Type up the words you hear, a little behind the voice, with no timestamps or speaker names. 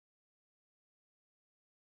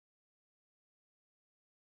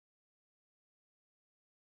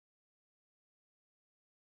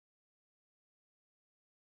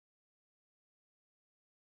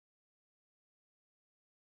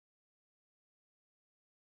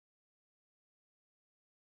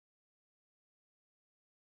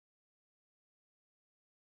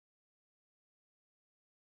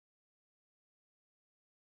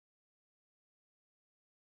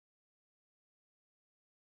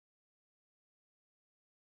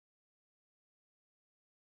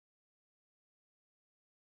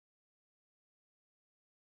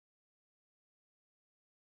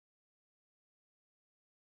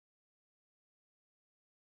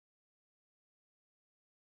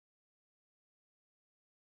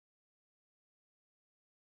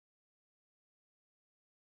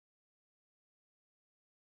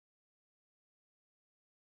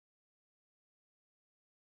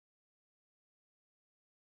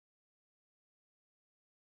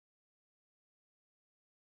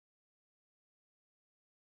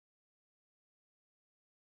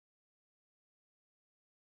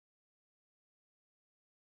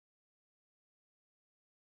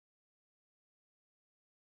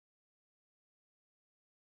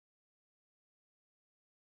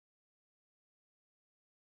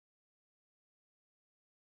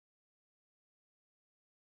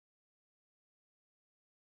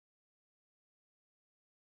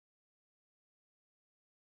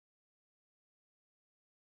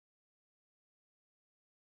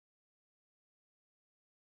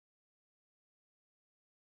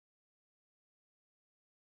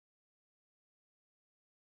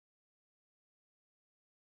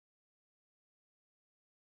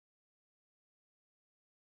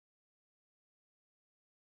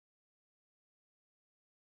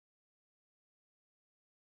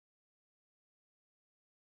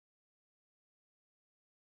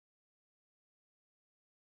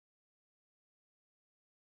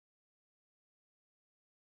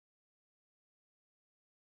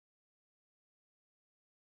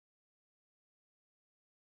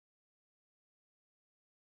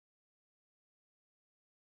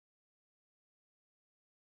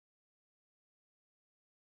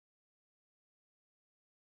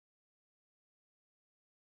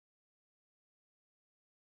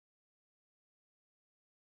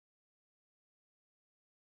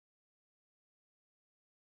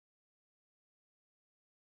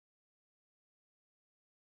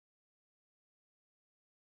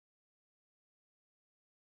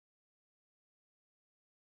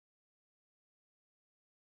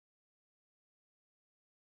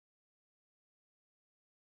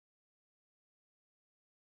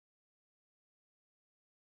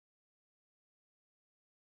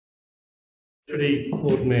Deputy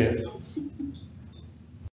Lord Mayor.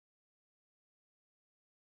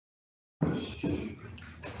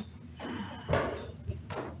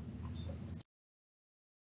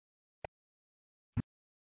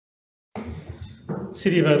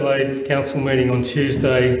 City of Adelaide Council meeting on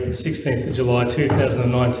Tuesday, 16th of July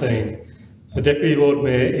 2019. The Deputy Lord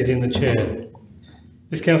Mayor is in the chair.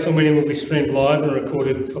 This council meeting will be streamed live and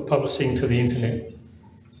recorded for publishing to the internet.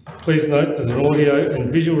 Please note that an audio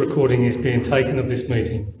and visual recording is being taken of this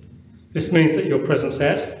meeting. This means that your presence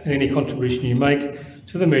at and any contribution you make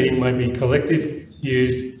to the meeting may be collected,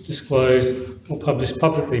 used, disclosed or published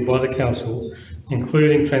publicly by the council,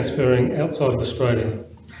 including transferring outside of Australia.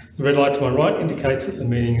 The red light to my right indicates that the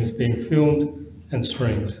meeting is being filmed and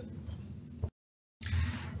streamed.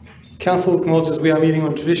 Council acknowledges we are meeting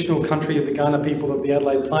on traditional country of the Kaurna people of the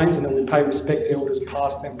Adelaide Plains and that we pay respect to elders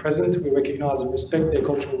past and present. We recognise and respect their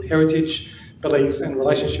cultural heritage, beliefs and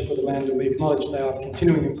relationship with the land, and we acknowledge they are of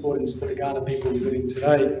continuing importance to the Kaurna people living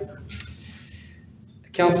today. The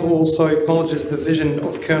Council also acknowledges the vision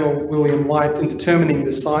of Colonel William White in determining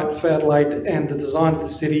the site for Adelaide and the design of the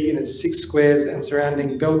city in its 6 squares and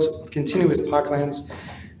surrounding belt of continuous parklands,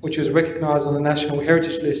 which was recognised on the National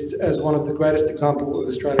Heritage List as one of the greatest examples of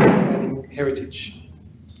Australia's planning heritage.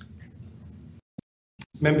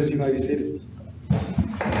 Members, you may be seated.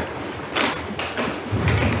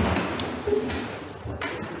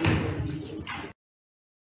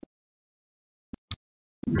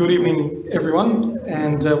 Good evening, everyone,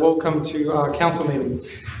 and welcome to our council meeting.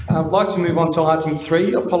 I'd like to move on to item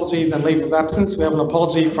 3, apologies and leave of absence. We have an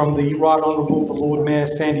apology from the Right Honourable the Lord Mayor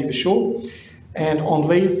Sandy Verschoor, and on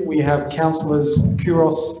leave we have Councillors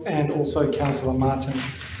Kouros and also Councillor Martin.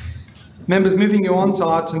 Members, moving you on to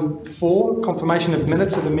item 4, confirmation of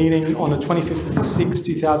minutes of the meeting on the 25th of the 6th,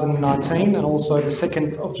 2019, and also the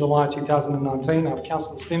 2nd of July 2019. I have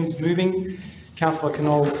Councillor Sims moving, Councillor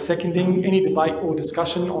Knoll seconding. Any debate or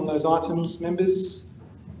discussion on those items, members?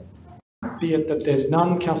 Be it that there's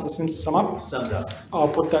none. Councillor Sims, sum up. Summed up. I'll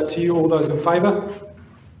put that to you. All those in favour?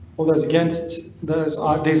 All those against?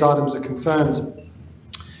 These items are confirmed.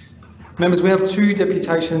 Members, we have 2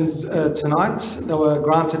 deputations tonight. They were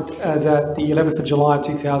granted as at the 11th of July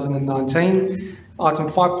 2019. Item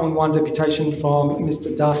 5.1, deputation from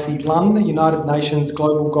Mr. Darcy Lunn, United Nations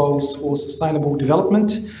Global Goals for Sustainable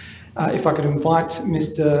Development. If I could invite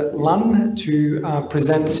Mr. Lunn to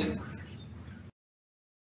present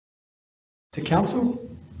to council.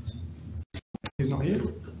 He's not here.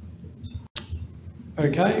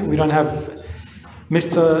 Okay, we don't have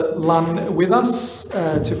Mr. Lunn with us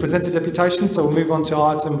to present the deputation, so we'll move on to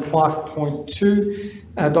item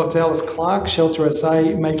 5.2. Dr. Alice Clark, Shelter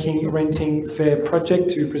SA, Making Renting Fair Project,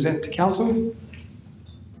 to present to council.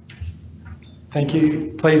 Thank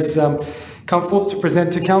you. Please come forth to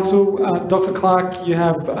present to council. Dr. Clark, you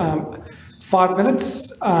have 5 minutes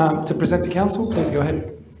to present to council. Please go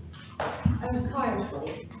ahead.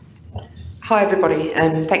 Hi everybody,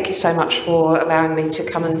 and thank you so much for allowing me to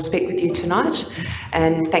come and speak with you tonight,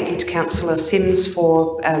 and thank you to Councillor Sims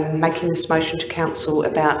for making this motion to council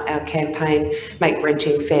about our campaign Make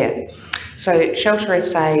Renting Fair. So Shelter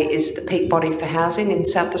SA is the peak body for housing in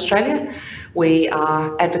South Australia. We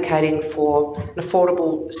are advocating for an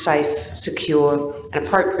affordable, safe, secure and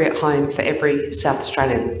appropriate home for every South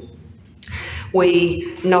Australian.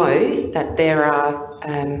 We know that there are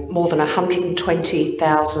more than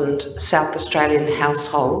 120,000 South Australian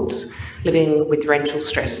households living with rental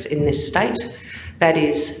stress in this state. That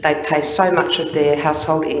is, they pay so much of their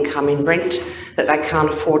household income in rent that they can't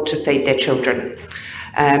afford to feed their children.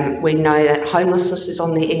 We know that homelessness is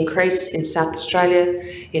on the increase in South Australia.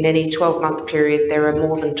 In any 12-month period, there are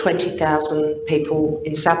more than 20,000 people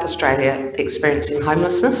in South Australia experiencing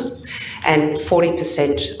homelessness, and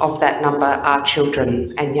 40% of that number are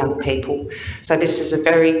children and young people. So this is a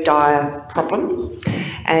very dire problem,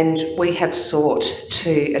 and we have sought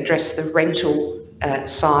to address the rental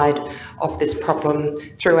side of this problem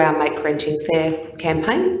through our Make Renting Fair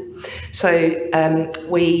campaign. So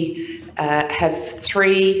we have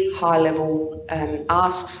 3 high-level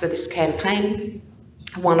asks for this campaign.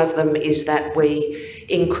 One of them is that we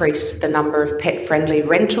increase the number of pet-friendly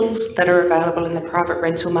rentals that are available in the private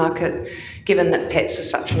rental market, given that pets are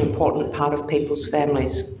such an important part of people's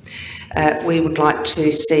families. We would like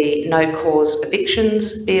to see no-cause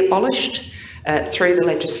evictions be abolished through the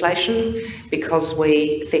legislation, because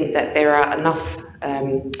we think that there are enough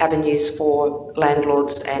avenues for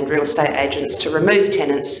landlords and real estate agents to remove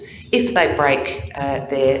tenants if they break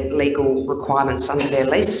their legal requirements under their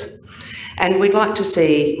lease. And we'd like to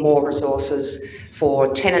see more resources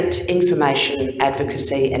for tenant information,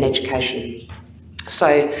 advocacy and education.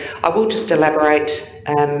 So I will just elaborate,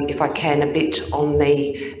 if I can, a bit on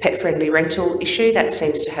the pet-friendly rental issue that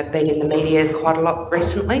seems to have been in the media quite a lot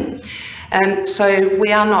recently. So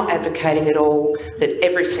we are not advocating at all that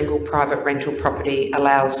every single private rental property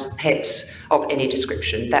allows pets of any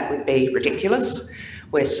description. That would be ridiculous.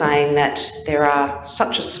 We're saying that there are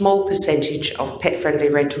such a small percentage of pet-friendly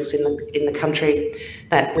rentals in the country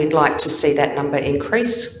that we'd like to see that number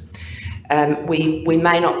increase. We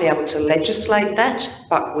may not be able to legislate that,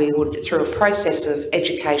 but we would, through a process of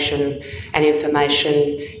education and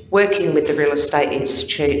information, working with the Real Estate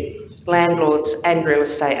Institute, landlords and real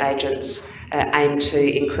estate agents, aim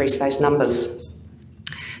to increase those numbers.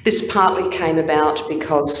 This partly came about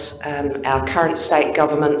because our current state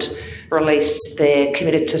government released their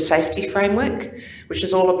Committed to Safety framework, which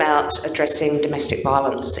is all about addressing domestic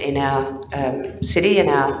violence in our city and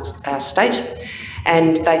our state.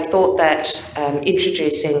 And they thought that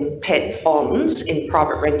introducing pet bonds in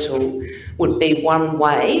private rental would be one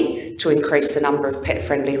way to increase the number of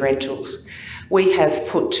pet-friendly rentals. We have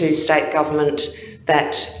put to state government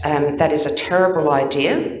that that is a terrible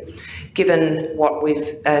idea, given what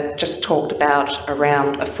we've just talked about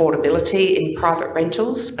around affordability in private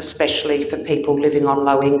rentals, especially for people living on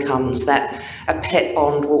low incomes, that a pet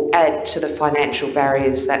bond will add to the financial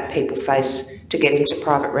barriers that people face to get into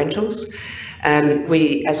private rentals.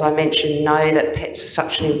 We, as I mentioned, know that pets are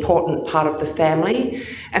such an important part of the family,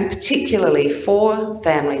 and particularly for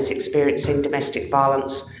families experiencing domestic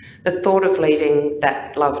violence. The thought of leaving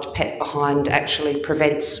that loved pet behind actually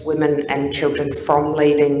prevents women and children from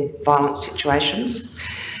leaving violent situations.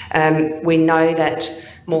 We know that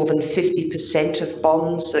more than 50% of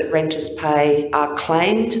bonds that renters pay are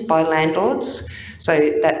claimed by landlords,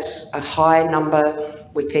 so that's a high number.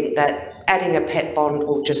 We think that adding a pet bond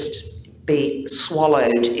will just be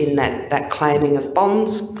swallowed in that claiming of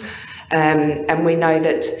bonds. And we know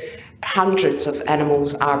that hundreds of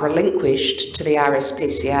animals are relinquished to the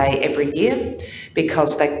RSPCA every year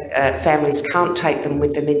because families can't take them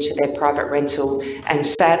with them into their private rental, and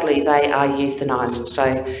sadly they are euthanised.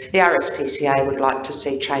 So the RSPCA would like to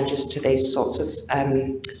see changes to these sorts of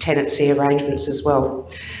tenancy arrangements as well.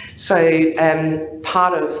 So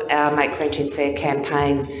part of our Make Renting Fair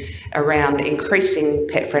campaign around increasing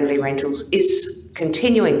pet-friendly rentals is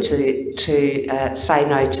continuing to say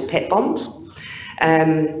no to pet bonds.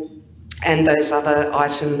 And those other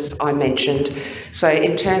items I mentioned. So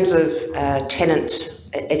in terms of tenant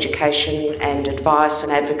education and advice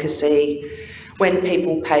and advocacy, when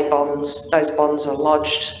people pay bonds, those bonds are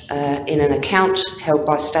lodged in an account held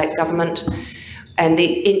by state government, and the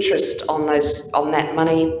interest on that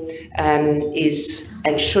money is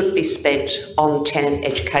and should be spent on tenant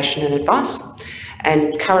education and advice.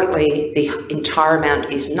 And currently the entire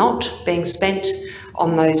amount is not being spent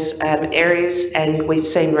on those areas, and we've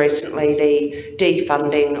seen recently the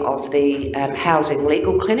defunding of the Housing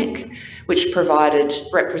Legal Clinic, which provided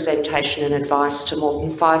representation and advice to more than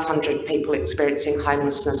 500 people experiencing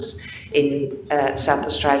homelessness in South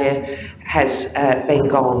Australia, has been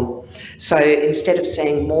gone. So instead of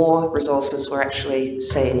seeing more resources, we're actually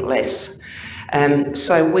seeing less.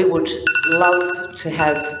 So we would love to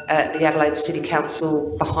have the Adelaide City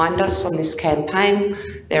Council behind us on this campaign.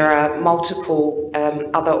 There are multiple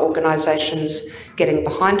other organisations getting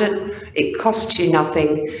behind it. It costs you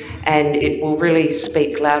nothing, and it will really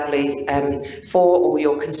speak loudly for all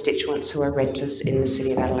your constituents who are renters in the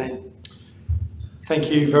City of Adelaide. Thank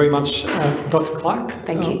you very much, Dr. Clark.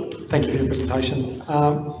 Thank you. Thank you for your presentation.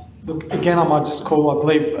 Look, again, I might just call, I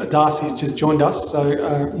believe Darcy's just joined us, so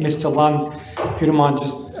Mr. Lunn, if you don't mind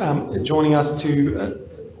just joining us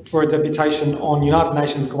for a deputation on United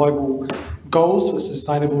Nations Global Goals for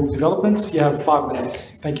Sustainable Developments. You have 5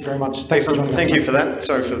 minutes. Thank you very much. Thanks for joining us. Thank you for that.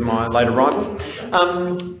 Sorry for my late arrival.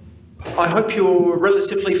 I hope you're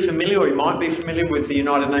relatively familiar, or you might be familiar with the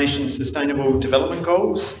United Nations Sustainable Development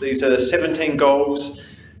Goals. These are 17 goals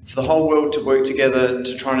for the whole world to work together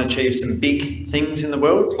to try and achieve some big things in the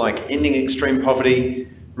world, like ending extreme poverty,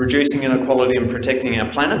 reducing inequality and protecting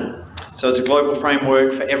our planet. So it's a global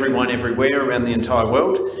framework for everyone, everywhere, around the entire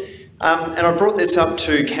world. And I brought this up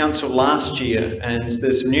to Council last year, and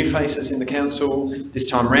there's some new faces in the Council this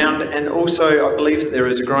time round, and also I believe that there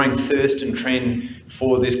is a growing thirst and trend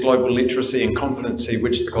for this global literacy and competency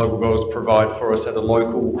which the Global Goals provide for us at a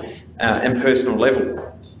local and personal level.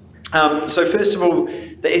 So first of all,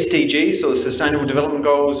 the SDGs, or the Sustainable Development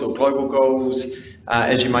Goals, or Global Goals,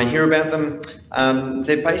 as you may hear about them,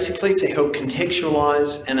 they're basically to help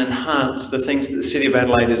contextualise and enhance the things that the City of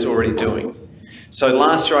Adelaide is already doing. So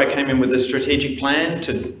last year I came in with a strategic plan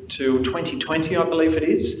to 2020, I believe it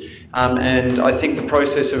is, and I think the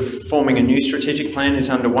process of forming a new strategic plan is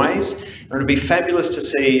underway. And it would be fabulous to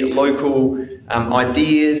see local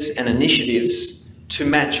ideas and initiatives to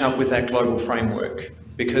match up with that global framework,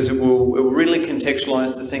 because it will really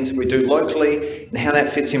contextualise the things that we do locally and how that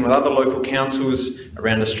fits in with other local councils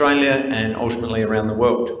around Australia and ultimately around the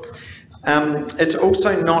world. It's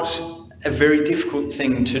also not a very difficult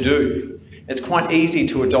thing to do. It's quite easy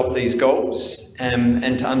to adopt these goals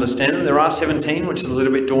and to understand them. There are 17, which is a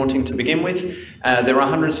little bit daunting to begin with. There are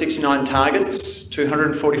 169 targets,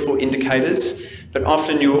 244 indicators, but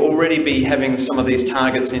often you will already be having some of these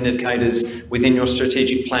targets and indicators within your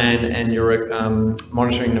strategic plan and your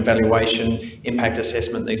monitoring and evaluation, impact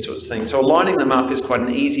assessment, these sorts of things. So aligning them up is quite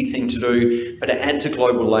an easy thing to do, but it adds a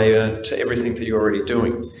global layer to everything that you're already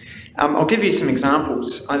doing. I'll give you some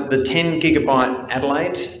examples. The 10 gigabyte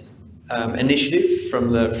Adelaide initiative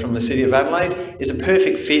from the City of Adelaide is a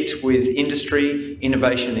perfect fit with industry,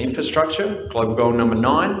 innovation and infrastructure, global goal number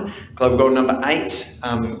 9. Global goal number 8,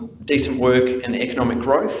 decent work and economic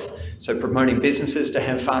growth, so promoting businesses to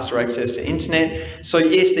have faster access to internet. So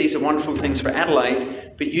yes, these are wonderful things for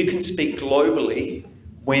Adelaide, but you can speak globally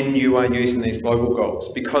when you are using these global goals,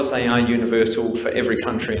 because they are universal for every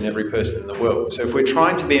country and every person in the world. So if we're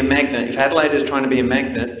trying to be a magnet, if Adelaide is trying to be a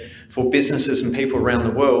magnet for businesses and people around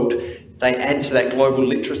the world, they add to that global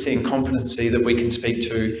literacy and competency that we can speak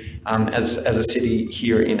to as a city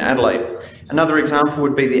here in Adelaide. Another example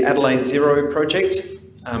would be the Adelaide Zero project,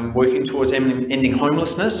 working towards ending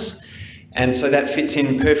homelessness. And so that fits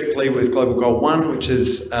in perfectly with Global Goal 1, which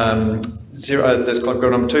is there's Global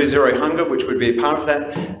Goal number 2, zero hunger, which would be a part of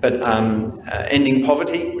that, but ending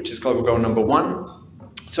poverty, which is Global Goal number 1.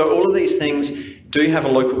 So all of these things do have a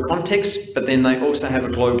local context, but then they also have a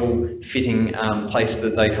global fitting place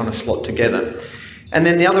that they kind of slot together. And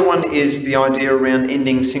then the other one is the idea around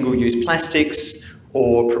ending single-use plastics,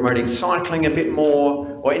 or promoting cycling a bit more,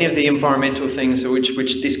 or any of the environmental things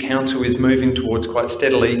which this council is moving towards quite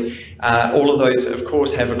steadily. All of those, of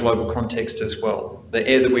course, have a global context as well. The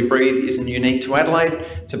air that we breathe isn't unique to Adelaide,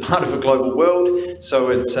 it's a part of a global world,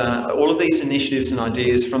 so it's, all of these initiatives and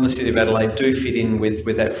ideas from the City of Adelaide do fit in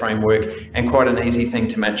with that framework, and quite an easy thing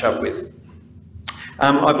to match up with.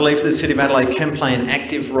 I believe the City of Adelaide can play an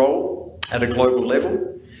active role at a global level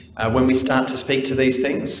when we start to speak to these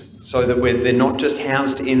things, so that they're not just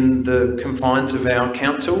housed in the confines of our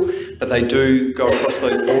council, but they do go across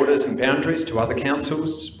those borders and boundaries to other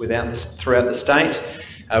councils throughout the state,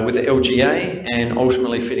 with the LGA, and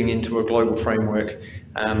ultimately fitting into a global framework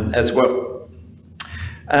as well.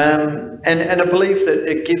 And I believe that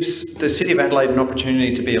it gives the City of Adelaide an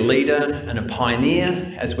opportunity to be a leader and a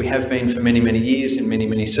pioneer, as we have been for many, many years in many,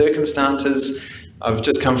 many circumstances. I've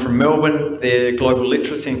just come from Melbourne. Their global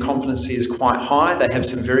literacy and competency is quite high. They have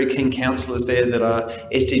some very keen councillors there that are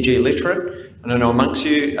SDG literate. And I know amongst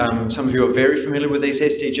you, some of you are very familiar with these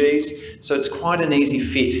SDGs, so it's quite an easy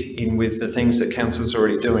fit in with the things that council's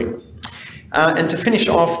already doing. And to finish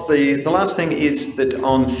off, the last thing is that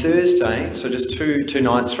on Thursday, so just two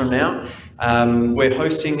nights from now, we're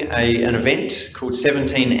hosting an event called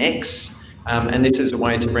 17X. And this is a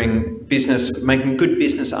way to bring making good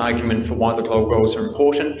business argument for why the global goals are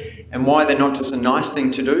important, and why they're not just a nice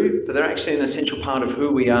thing to do, but they're actually an essential part of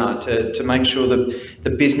who we are, to make sure that the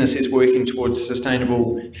business is working towards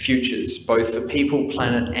sustainable futures, both for people,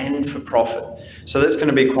 planet and for profit. So that's going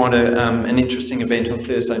to be quite an interesting event on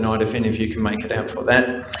Thursday night, if any of you can make it out for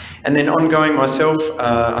that. And then ongoing myself,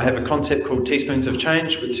 I have a concept called Teaspoons of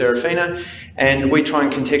Change with Serafina, and we try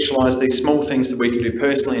and contextualise these small things that we can do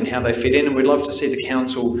personally and how they fit in. And we'd love to see the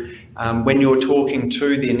council, when you're talking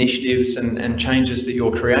to the initiatives and changes that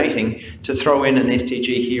you're creating, to throw in an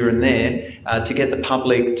SDG here and there, to get the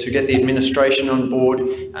public, to get the administration on board,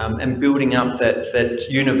 and building up that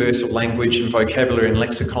universal language and vocabulary and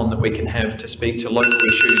lexicon that we can have to speak to local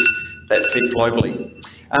issues that fit globally.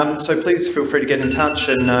 So please feel free to get in touch,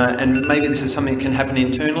 and maybe this is something that can happen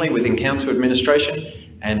internally within council administration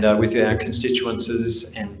and with our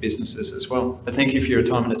constituencies and businesses as well. But thank you for your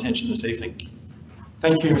time and attention this evening.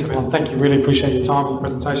 Thank you, Mr. Bond. Thank you. Really appreciate your time and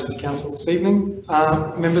presentation to council this evening.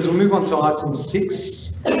 Members, we'll move on to item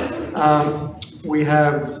 6. We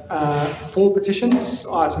have 4 petitions,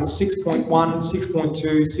 items 6.1, 6.2,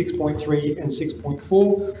 6.3 and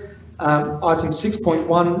 6.4. Item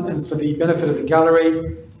 6.1, and for the benefit of the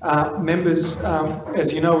gallery, members,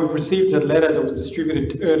 as you know, we've received a letter that was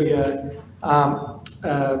distributed earlier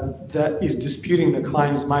that is disputing the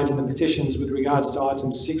claims made in the petitions with regards to item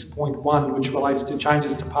 6.1, which relates to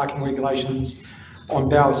changes to parking regulations on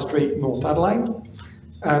Bowers Street, North Adelaide.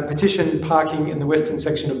 Petition parking in the western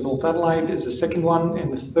section of North Adelaide is the second one,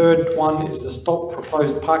 and the third one is the stop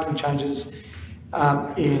proposed parking changes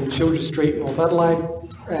in Childress Street, North Adelaide,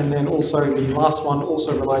 and then also the last one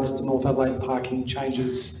also relates to North Adelaide parking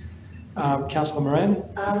changes. Councillor Moran?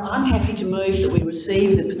 I'm happy to move that we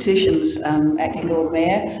receive the petitions, Acting Lord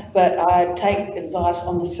Mayor, but I take advice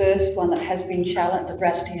on the first one that has been challenged, the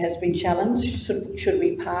veracity has been challenged. Should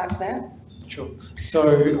we park that? Sure. So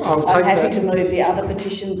I'll take I'm happy that. to move the other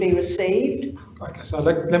petition be received. Okay, so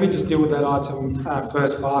let me just deal with that item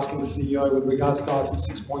first by asking the CEO with regards to item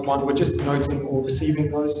 6.1. We're just noting or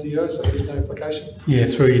receiving those, CEO, so there's no application. Yeah,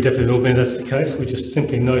 through you, Deputy Lord Mayor, that's the case. We're just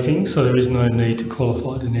simply noting, so there is no need to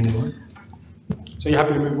qualify it in any way. So you're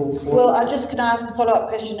happy to move all forward? Well, I just can ask a follow-up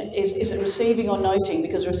question. Is it receiving or noting?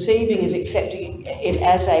 Because receiving is accepting it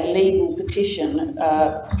as a legal petition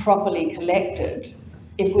properly collected.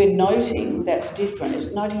 If we're noting, that's different. Is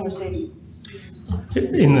it noting or receiving?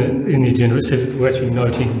 In the agenda, it says that we're actually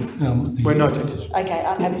noting. We're noting. Okay,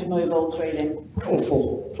 I'm happy to move all three then. All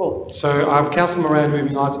four. Four. So I have Councillor Moran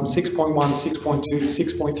moving item 6.1, 6.2,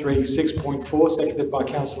 6.3, 6.4, seconded by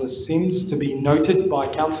Councillor Sims, to be noted by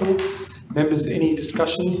Council. Members, any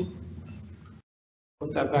discussion?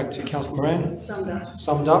 Put that back to Councillor Moran. Summed up.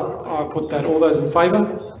 Summed up. I'll put that. All those in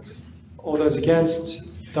favour? All those against?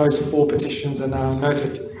 Those four petitions are now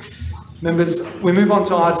noted. Members, we move on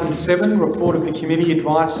to item 7, report of the committee,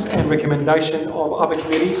 advice and recommendation of other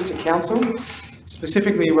committees to Council,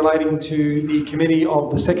 specifically relating to the committee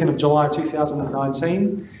of the 2nd of July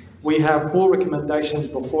 2019. We have 4 recommendations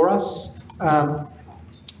before us.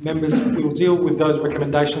 Members, we will deal with those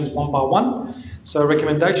recommendations one by one. So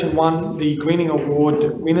recommendation 1, the Greening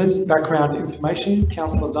Award winners, background information.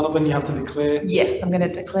 Councillor Donovan, you have to declare. Yes, I'm going to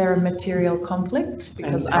declare a material conflict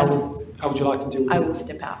because how would you like to deal with I it? will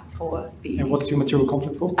step out for the... And what's your material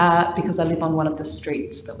conflict for? because I live on one of the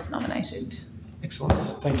streets that was nominated. Excellent,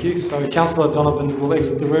 thank you. So Councillor Donovan will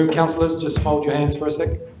exit the room. Councillors, just hold your hands for a sec.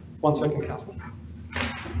 1 second, Councillor.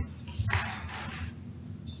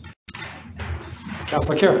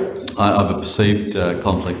 Councillor Kerr. I have a perceived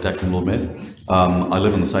conflict, Acting Lord Mayor. I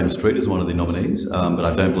live on the same street as one of the nominees, but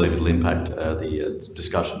I don't believe it'll impact the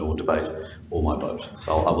discussion or debate or my vote.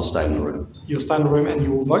 So I will stay in the room. You'll stay in the room and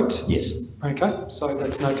you will vote? Yes. Okay, so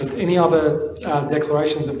that's noted. Any other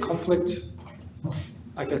declarations of conflict?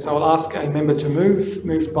 Okay, so I'll ask a member to move.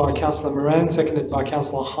 Moved by Councillor Moran, seconded by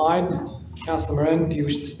Councillor Hyde. Councillor Moran, do you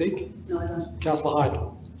wish to speak? No, I don't. Councillor Hyde.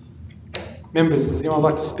 Members, does anyone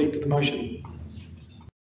like to speak to the motion?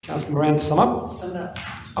 Councillor Moran, to sum up? Summed up.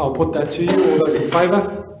 I'll put that to you. All those in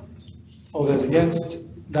favour? All those against?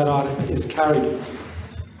 That item is carried.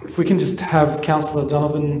 If we can just have Councillor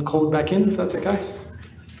Donovan called back in, if that's okay.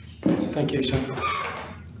 Thank you, Shane.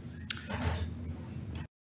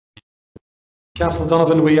 Councillor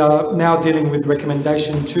Donovan, we are now dealing with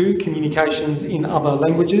recommendation 2, communications in other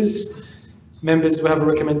languages. Members, we have a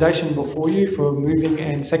recommendation before you for moving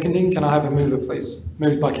and seconding. Can I have a mover, please?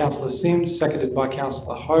 Moved by Councillor Sims, seconded by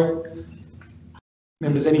Councillor Ho.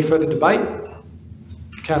 Members, any further debate?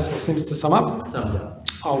 Councillor Sims, to sum up? Summed up.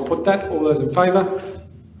 I'll put that. All those in favour?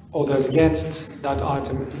 All those against? That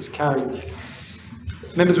item is carried.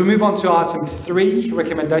 Members, we move on to item 3,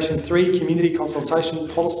 recommendation 3, community consultation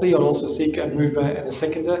policy. I'll also seek a mover and a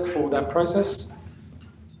seconder for that process.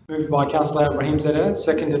 Moved by Councillor Ibrahim Zeder,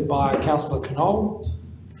 seconded by Councillor Knoll.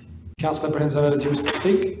 Councillor Ibrahim Zeder, do you wish to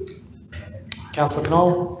speak? Councillor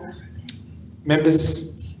Knoll.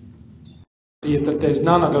 Members, be it that there's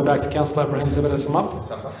none, I'll go back to Councillor Ibrahim Zeder to sum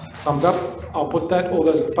up. Summed up. I'll put that. All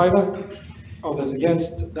those in favour? All those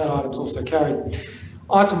against? That item's also carried.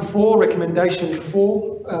 Item 4, recommendation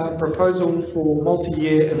 4, proposal for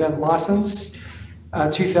multi-year event licence,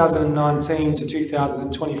 2019 to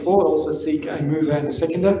 2024. I'll also seek a mover and a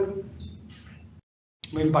seconder.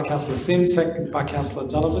 Moved by Councillor Sims, seconded by Councillor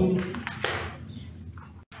Donovan.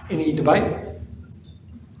 Any debate?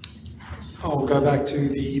 I'll go back to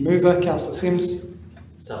the mover, Councillor Sims.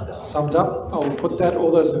 Summed up. Summed up. I'll put that.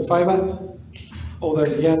 All those in favour? All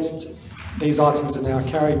those against? These items are now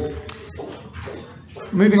carried.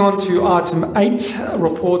 Moving on to item 8,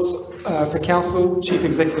 reports for Council, Chief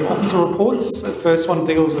Executive Officer reports. The first one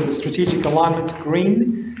deals with the Strategic Alignment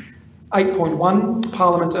Green. 8.1,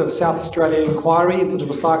 Parliament of South Australia inquiry into the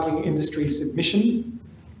recycling industry submission.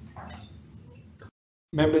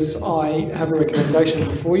 Members, I have a recommendation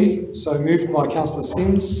before you. So moved by Councillor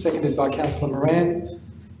Sims, seconded by Councillor Moran.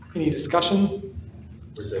 Any discussion?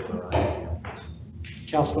 Reserve my right.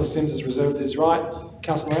 Councillor Sims has reserved his right.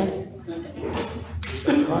 Councillor Moran?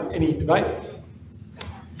 Reserved right. Any debate?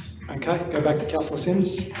 Okay, go back to Councillor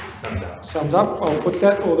Sims. Summed up. Summed up. I'll put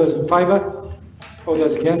that. All those in favour? All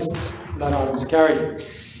those against? That item is carried.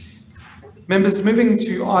 Members, moving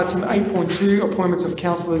to item 8.2, appointments of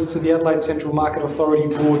councillors to the Adelaide Central Market Authority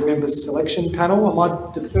Board Members Selection Panel. I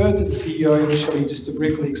might defer to the CEO initially just to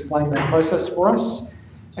briefly explain that process for us,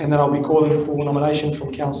 and then I'll be calling for nomination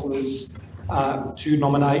from councillors to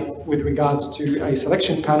nominate with regards to a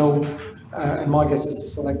selection panel, and my guess is to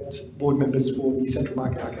select board members for the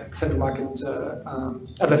Adelaide Central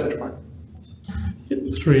Market.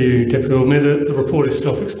 Through you, Deputy Lord Mayor, the report is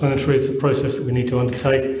self-explanatory. It's a process that we need to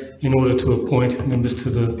undertake in order to appoint members to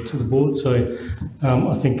the board. So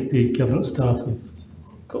I think the governance staff have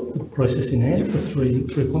got the process in hand for three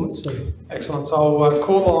appointments. So. Excellent. So I'll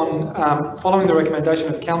call on, following the recommendation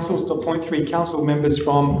of councils, to appoint 3 council members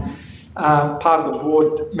from part of the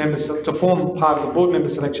board members to form part of the board member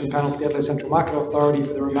selection panel for the Adelaide Central Market Authority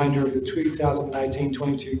for the remainder of the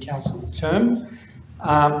 2018-22 council term.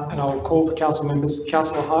 And I'll call for council members.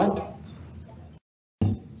 Councillor Hyde.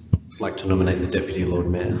 I'd like to nominate the Deputy Lord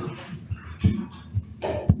Mayor,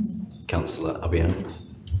 Councillor Abian.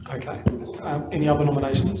 Okay. Any other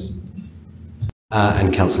nominations?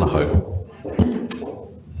 And Councillor Ho.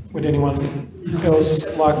 Would anyone else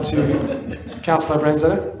like to? Councillor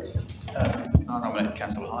Branzetta? I nominate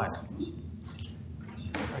Councillor Hyde.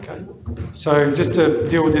 Okay. So just to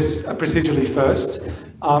deal with this procedurally first,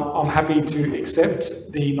 I'm happy to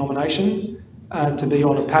accept the nomination to be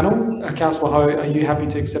on a panel. Councillor Ho, are you happy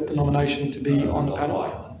to accept the nomination to be on the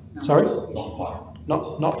panel? Sorry?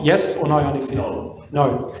 Not yes or no? I need to hear.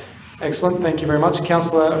 No. Excellent. Thank you very much.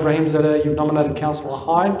 Councillor Ibrahim Zada, you've nominated Councillor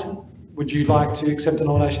Hyde. Would you like to accept the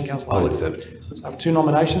nomination, Councillor Hyde? I'll accept. So I have 2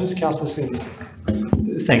 nominations. Councillor Sims.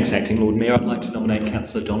 Thanks, Acting Lord Mayor. I'd like to nominate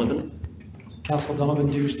Councillor Donovan. Councillor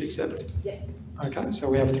Donovan, do you wish to accept? Yes. Okay, so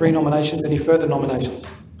we have 3 nominations. Any further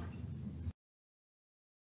nominations?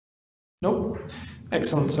 Nope.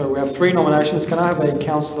 Excellent. So we have 3 nominations. Can I have a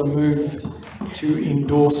councillor move to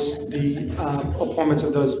endorse the appointments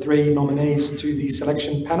of those 3 nominees to the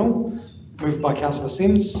selection panel? Moved by Councillor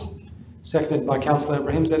Sims, seconded by Councillor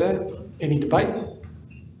Ibrahim Zeder. Any debate?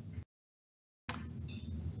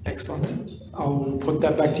 Excellent. I'll put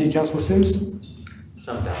that back to you, Councillor Sims.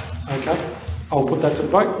 Some doubt. Okay. I'll put that to the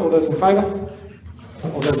vote. All those in favour?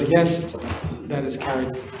 All those against? That is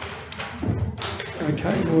carried.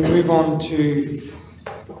 Okay, we'll move on to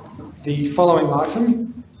the following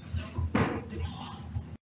item.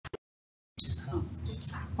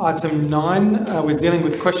 Item 9, we're dealing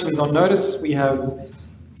with questions on notice. We have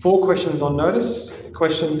 4 questions on notice.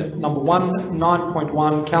 Question number 1,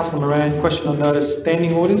 9.1, Councillor Moran, question on notice,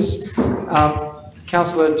 standing orders.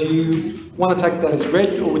 Councillor, do you want to take that as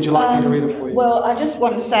read, or would you like me to read it for you? Well, I just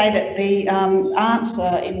want to say that the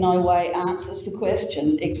answer in no way answers the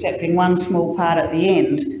question, except in one small part at the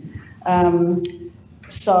end.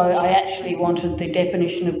 So I actually wanted the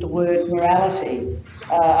definition of the word morality.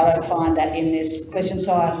 I don't find that in this question,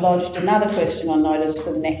 so I've lodged another question on notice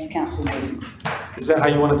for the next council meeting. Is that how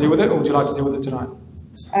you want to deal with it, or would you like to deal with it tonight?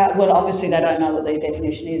 Well, obviously they don't know what the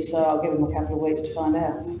definition is, so I'll give them a couple of weeks to find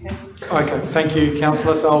out. Okay. Okay, thank you,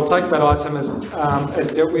 Councillor. So I'll take that item as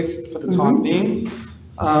dealt with for the time being.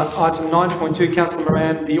 Item 9.2, Councillor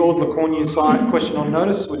Moran, the Ord Lacornu site, question on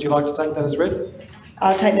notice. Would you like to take that as read?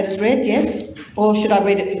 I'll take that as read, yes. Or should I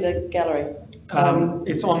read it for the gallery?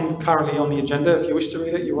 It's currently on the agenda. If you wish to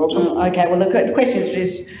read it, you're welcome. Okay, well, the question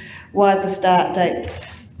is, why is the start date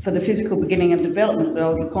for the physical beginning of development of the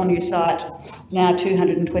Ord Lacornu site now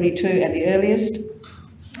 222 at the earliest?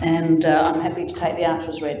 And I'm happy to take the answer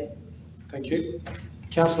as read. Thank you.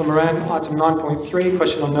 Councillor Moran, item 9.3,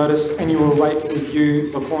 question on notice, annual rate review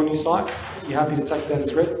Lacornu site. Are you happy to take that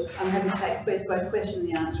as read? I'm happy to take both question and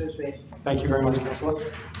the answer is read. Thank you very much, Councillor.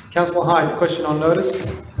 Councillor Hyde, question on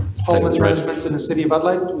notice, Holman's management in the City of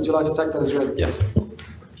Adelaide. Would you like to take that as read? Yes.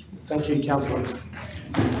 Thank you, Councillor.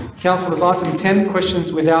 Councillors, item 10,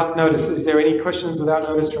 questions without notice. Is there any questions without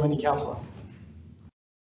notice from any councillor?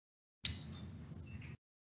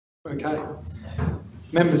 Okay.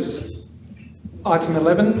 Members, item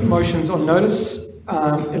 11, motions on notice.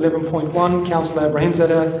 11.1, Councillor Ibrahim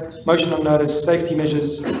Zada, motion on notice, safety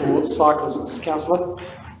measures for cyclists. Councillor,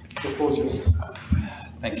 the floor is yours.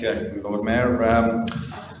 Thank you, Lord Mayor.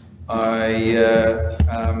 I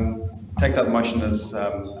take that motion as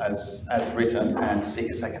written and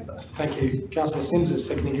seek a seconder. Thank you. Councillor Sims is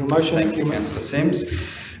seconding your motion. Thank you, Councillor Sims.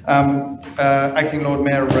 Acting Lord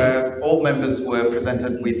Mayor, all members were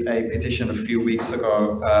presented with a petition a few weeks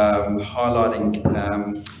ago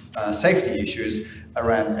highlighting safety issues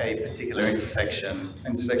around a particular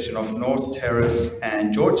intersection of North Terrace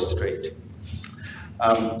and George Street.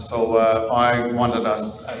 So I wanted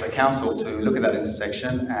us as a council to look at that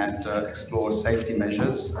intersection and explore safety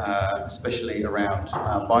measures, especially around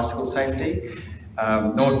bicycle safety.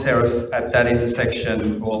 North Terrace at that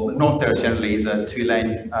intersection, well, North Terrace generally is a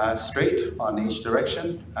two-lane street on each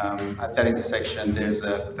direction. At that intersection, there's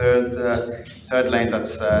a third lane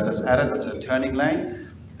that's added. That's a turning lane,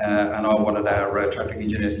 and I wanted our traffic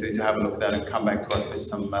engineers to have a look at that and come back to us with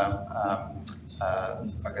some,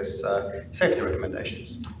 safety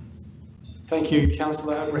recommendations. Thank you,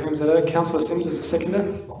 Councillor Abrahimzadeh. Councillor Sims as a seconder.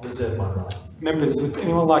 Reserve my right. Members, would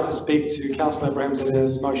anyone like to speak to Councillor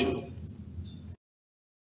Abrahimzadeh's motion?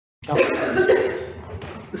 Councillor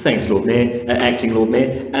Sims. Thanks, Lord Mayor, Acting Lord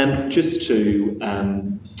Mayor. Just to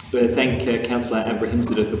thank Councillor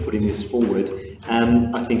Abrahimzadeh for putting this forward.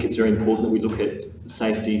 I think it's very important that we look at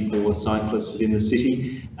safety for cyclists within the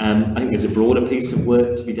city. I think there's a broader piece of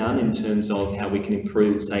work to be done in terms of how we can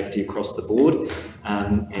improve safety across the board.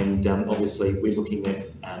 Obviously we're looking at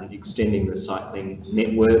extending the cycling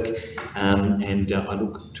network, and I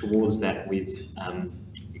look towards that with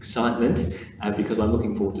excitement because I'm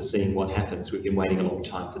looking forward to seeing what happens. We've been waiting a long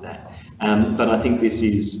time for that. But I think this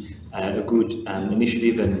is a good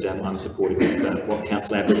initiative, and I'm supportive of what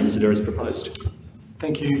Councillor Abrahimzadeh has proposed.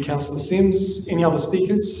 Thank you, Councillor Sims. Any other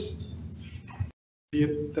speakers? Be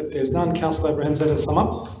it that there's none. Councillor Abrahimzadeh,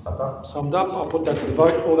 summed up. I'll put that to the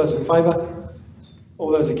vote. All those in favour? All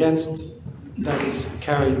those against? That is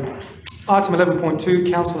carried. Item 11.2,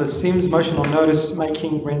 Councillor Sims, motion on notice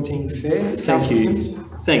making renting fair. Thank you. Sims.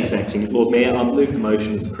 Thanks, Acting Lord Mayor. I move the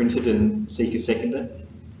motion as printed and seek a seconder.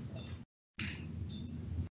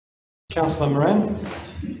 Councillor Moran.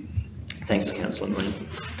 Thanks, Councillor Moran.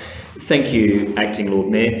 Thank you, Acting Lord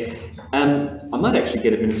Mayor. I might actually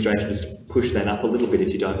get administration just to push that up a little bit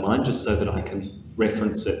if you don't mind, just so that I can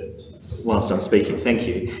reference it whilst I'm speaking. Thank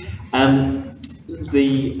you.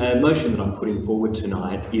 The motion that I'm putting forward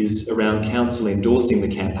tonight is around council endorsing the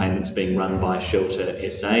campaign that's being run by Shelter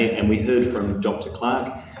SA, and we heard from Dr.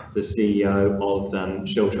 Clark, the CEO of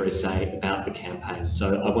Shelter SA, about the campaign,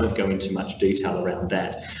 so I won't go into much detail around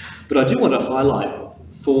that. But I do want to highlight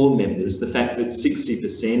for members the fact that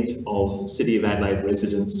 60% of City of Adelaide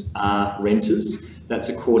residents are renters. That's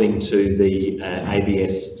according to the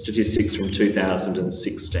ABS statistics from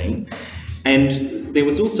 2016. And there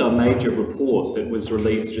was also a major report that was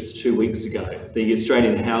released just 2 weeks ago, the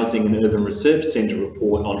Australian Housing and Urban Research Centre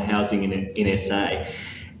report on housing in SA.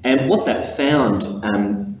 And what that found,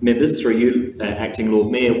 members, through you, Acting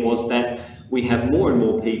Lord Mayor, was that we have more and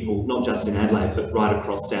more people, not just in Adelaide, but right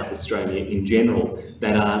across South Australia in general,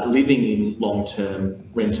 that are living in long-term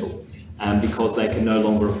rental because they can no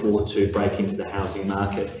longer afford to break into the housing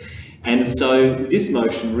market. And so this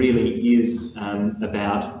motion really is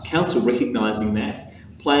about council recognising that,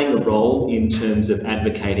 playing a role in terms of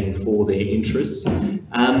advocating for their interests,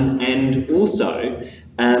 and also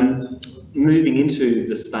moving into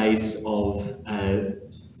the space of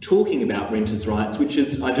talking about renters' rights, which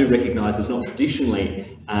is, I do recognise, has not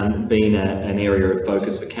traditionally been an area of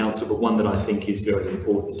focus for council, but one that I think is very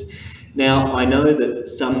important. Now, I know that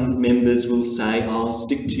some members will say, oh,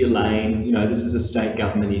 stick to your lane, you know, this is a state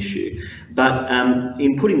government issue. But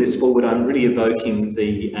in putting this forward, I'm really evoking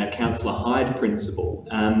the Councillor Hyde principle,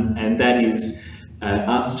 and that is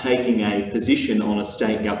us taking a position on a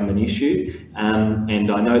state government issue.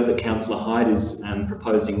 And I note that Councillor Hyde is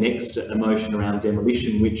proposing next a motion around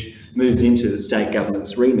demolition, which moves into the state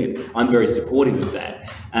government's remit. I'm very supportive of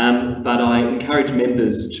that. But I encourage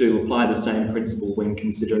members to apply the same principle when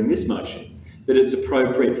considering this motion, that it's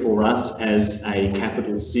appropriate for us as a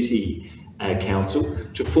capital city council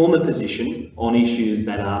to form a position on issues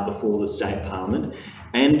that are before the state parliament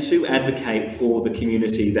and to advocate for the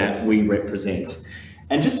community that we represent.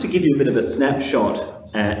 And just to give you a bit of a snapshot,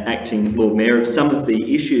 Acting Lord Mayor, of some of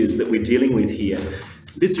the issues that we're dealing with here.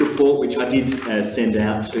 This report, which I did send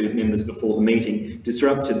out to members before the meeting,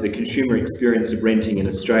 Disrupted the Consumer Experience of Renting in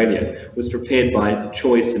Australia, was prepared by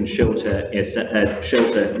Choice and Shelter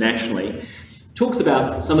nationally, talks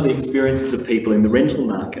about some of the experiences of people in the rental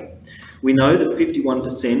market. We know that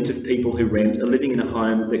 51% of people who rent are living in a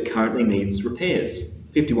home that currently needs repairs.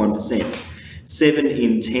 51%. 7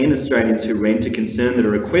 in 10 Australians who rent are concerned that a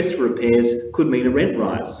request for repairs could mean a rent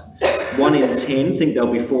rise. 1 in 10 think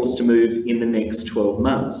they'll be forced to move in the next 12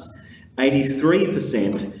 months.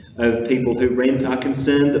 83% of people who rent are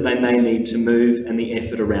concerned that they may need to move and the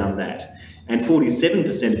effort around that. And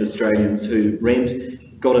 47% of Australians who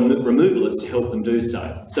rent got a removalist to help them do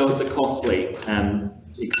so. So it's a costly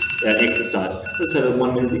exercise. Let's have a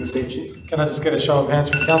 1 minute extension. Can I just get a show of hands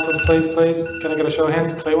from councillors, please? Can I get a show of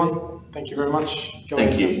hands? Clear one. Thank you very much.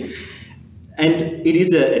 Thank you. And it is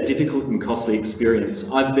a difficult and costly experience.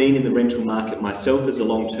 I've been in the rental market myself as a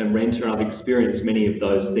long-term renter, and I've experienced many of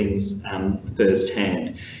those things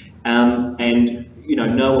firsthand. And you know,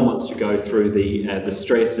 no one wants to go through the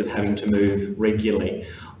stress of having to move regularly.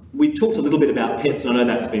 We talked a little bit about pets, and I know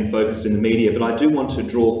that's been focused in the media, but I do want to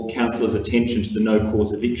draw councillors' attention to the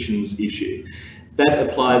no-cause evictions issue. That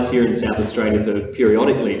applies here in South Australia for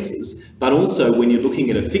periodic leases, but also when you're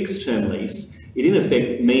looking at a fixed-term lease, it in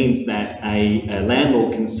effect means that a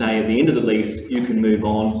landlord can say at the end of the lease, you can move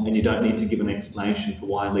on and you don't need to give an explanation for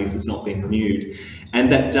why a lease has not been renewed. And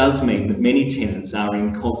that does mean that many tenants are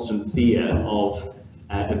in constant fear of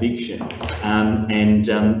eviction,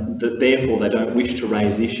 that therefore they don't wish to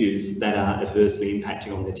raise issues that are adversely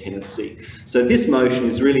impacting on their tenancy. So this motion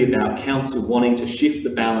is really about council wanting to shift the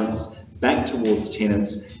balance back towards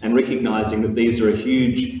tenants and recognising that these are a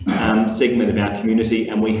huge segment of our community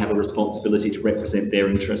and we have a responsibility to represent their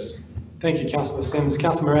interests. Thank you, Councillor Sims.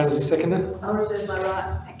 Councillor Moran is the seconder. I'll reserve my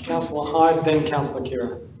right. Councillor Hyde, then Councillor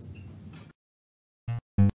Kira.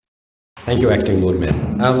 Thank you, Acting Lord Mayor.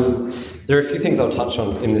 There are a few things I'll touch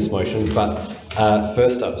on in this motion, but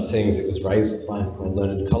first up, seeing as it was raised by my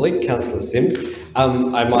learned colleague, Councillor Sims,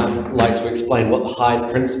 I might like to explain what the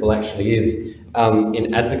Hyde principle actually is.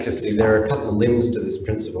 In advocacy, there are a couple of limbs to this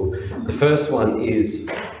principle. The first one is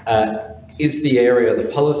the area, the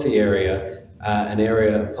policy area, an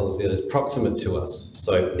area of policy that is proximate to us.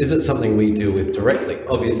 So is it something we deal with directly?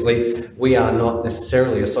 Obviously, we are not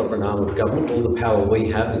necessarily a sovereign arm of government. All the power we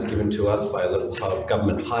have is given to us by a level of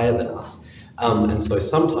government higher than us. And so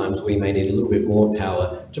sometimes we may need a little bit more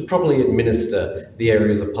power to properly administer the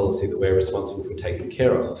areas of policy that we're responsible for taking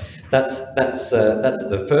care of. That's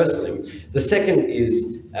the first limb. The second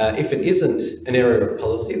is if it isn't an area of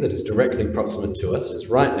policy that is directly proximate to us, it's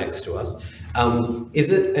right next to us,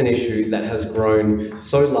 is it an issue that has grown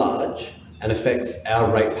so large and affects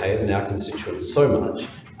our ratepayers and our constituents so much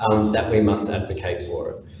that we must advocate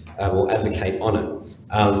for it? Or advocate on it.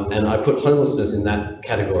 And I put homelessness in that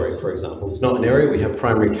category, for example. It's not an area we have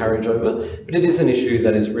primary carriage over, but it is an issue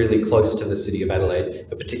that is really close to the City of Adelaide,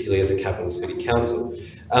 particularly as a capital city council.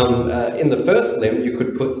 In the first limb, you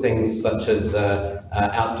could put things such as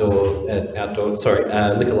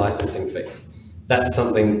liquor licensing fees. That's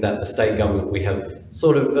something that the state government, we have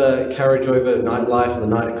sort of carriage over nightlife and the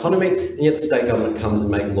night economy, and yet the state government comes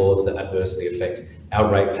and make laws that adversely affects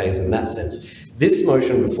our ratepayers in that sense. This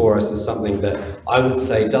motion before us is something that I would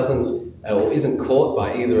say doesn't or isn't caught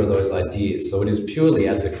by either of those ideas. So it is purely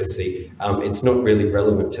advocacy. It's not really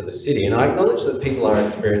relevant to the city. And I acknowledge that people are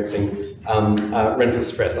experiencing rental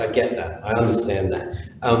stress. I get that. I understand that.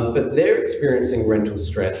 But they're experiencing rental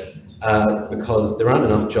stress because there aren't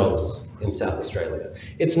enough jobs in South Australia.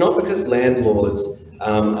 It's not because landlords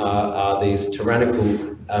are these tyrannical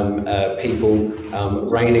people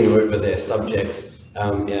reigning over their subjects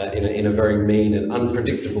in a very mean and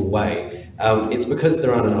unpredictable way. It's because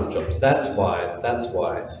there aren't enough jobs. That's why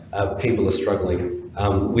people are struggling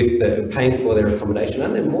with paying for their accommodation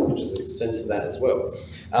and their mortgages. It extends to that as well.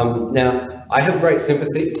 Now, I have great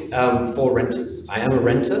sympathy for renters. I am a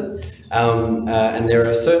renter, and there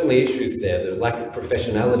are certainly issues there. The lack of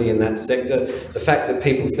professionality in that sector, the fact that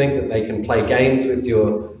people think that they can play games with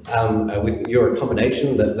your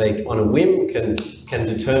accommodation, that they on a whim can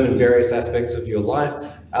determine various aspects of your life.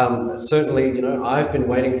 Certainly, you know, I've been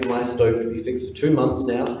waiting for my stove to be fixed for 2 months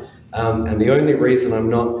now, and the only reason I'm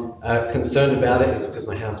not concerned about it is because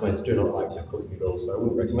my housemates do not like my cooking at all, so I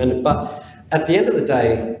wouldn't recommend it. But at the end of the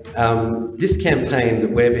day, this campaign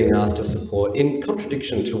that we're being asked to support, in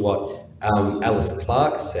contradiction to what Alice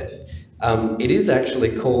Clark said, it is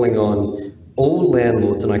actually calling on all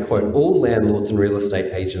landlords, and I quote, all landlords and real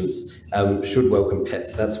estate agents should welcome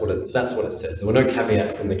pets. That's what it says. There were no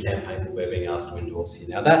caveats in the campaign that we're being asked to endorse here.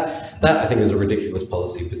 Now that I think is a ridiculous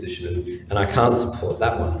policy position, and I can't support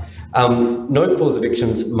that one. No cause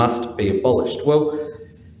evictions must be abolished. Well,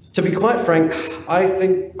 to be quite frank, I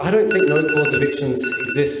don't think no cause evictions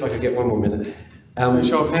exist. If I could get one more minute.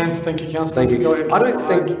 Show of hands. Thank you, Councillor. Thank you. Go ahead, I don't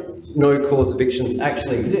Councillor think no cause evictions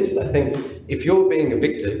actually exist. I think if you're being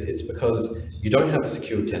evicted, it's because you don't have a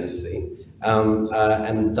secure tenancy,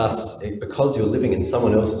 and thus, because you're living in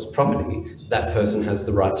someone else's property, that person has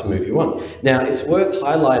the right to move you on. Now, it's worth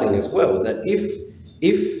highlighting as well that if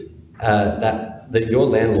that your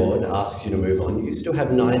landlord asks you to move on, you still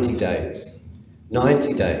have 90 days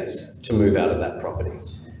to move out of that property.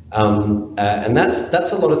 And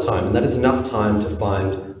that's a lot of time, and that is enough time to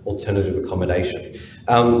find alternative accommodation.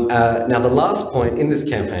 Now, the last point in this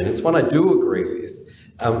campaign, it's one I do agree with,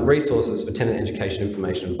 resources for tenant education,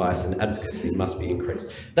 information, advice and advocacy must be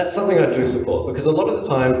increased. That's something I do support, because a lot of the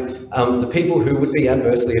time, the people who would be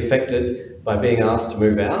adversely affected by being asked to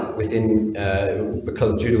move out within,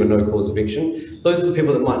 because due to a no-cause eviction, those are the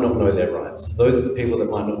people that might not know their rights. Those are the people that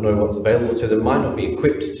might not know what's available to them, might not be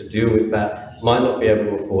equipped to deal with that, might not be able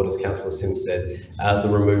to afford, as Councillor Sims said, the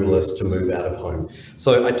removalists to move out of home.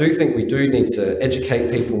 So I do think we do need to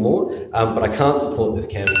educate people more, but I can't support this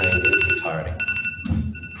campaign in its entirety.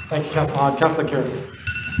 Thank you, Councillor Hyde. Councillor Kieran.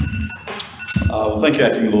 Well, thank you,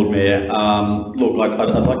 Acting Lord Mayor. Look,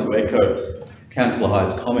 I'd like to echo Councillor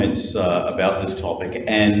Hyde's comments about this topic,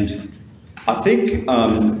 and I think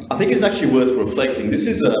it's actually worth reflecting. This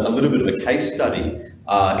is a little bit of a case study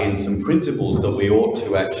in some principles that we ought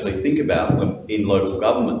to actually think about in local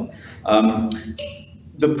government.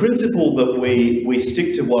 The principle that we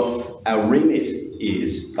stick to what our remit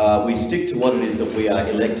is, we stick to what it is that we are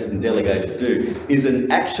elected and delegated to do, is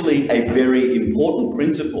actually a very important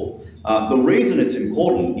principle. The reason it's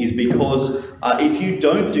important is because if you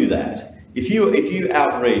don't do that, if you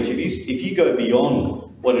outreach, if you go beyond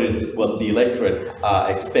what the electorate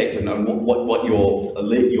expect and what your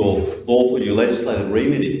lawful, your legislative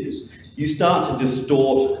remit is, you start to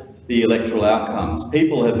distort the electoral outcomes.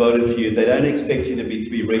 People have voted for you; they don't expect you to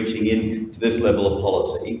be reaching in to this level of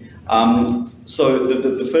policy. So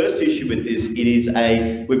the first issue with this,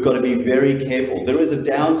 we've got to be very careful. There is a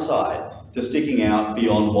downside to sticking out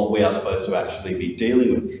beyond what we are supposed to actually be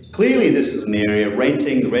dealing with. Clearly, this is an area,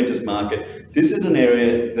 renting, the renters market, this is an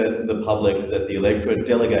area that the public, that the electorate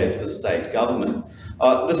delegate to the state government.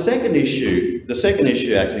 The second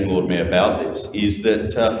issue, Acting Lord Mayor, about this is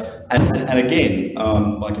that, and again,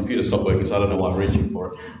 my computer stopped working, so I don't know why I'm reaching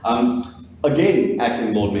for it. Again,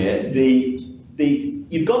 Acting Lord Mayor,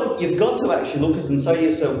 you've got to actually look at this and say to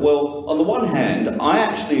yourself, well, on the one hand, I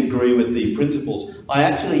actually agree with the principles. I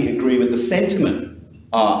actually agree with the sentiment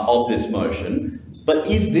of this motion, but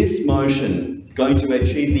is this motion going to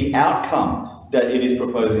achieve the outcome that it is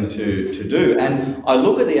proposing to do? And I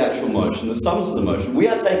look at the actual motion, the substance of the motion. We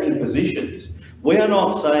are taking positions. We are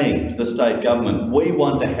not saying to the state government, we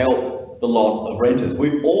want to help the lot of renters.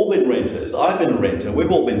 We've all been renters. I've been a renter.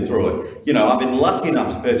 We've all been through it. You know, I've been lucky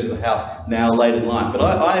enough to purchase a house now late in life, but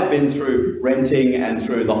I have been through renting and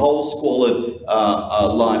through the whole squalid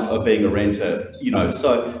life of being a renter, you know,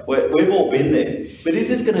 so we've all been there. But is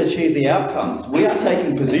this going to achieve the outcomes? We are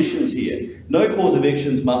taking positions here. No-cause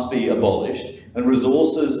evictions must be abolished, and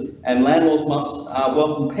resources and landlords must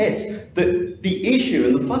welcome pets. The issue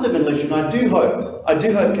and the fundamental issue, and I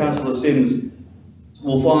do hope Councillor Sims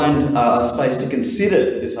will find a space to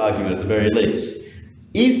consider this argument at the very least.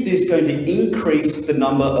 Is this going to increase the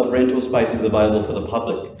number of rental spaces available for the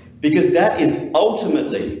public? Because that is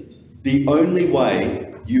ultimately the only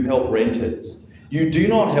way you help renters. You do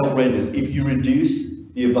not help renters if you reduce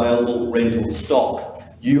the available rental stock.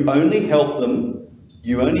 You only help them,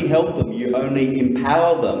 you only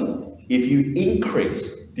empower them if you increase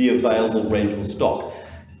the available rental stock.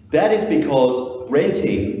 That is because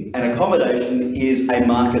renting and accommodation is a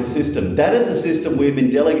market system. That is a system we've been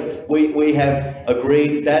we have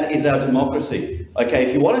agreed that is our democracy. Okay,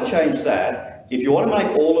 if you want to change that, if you want to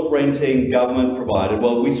make all of renting government provided,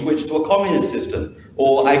 well, we switch to a communist system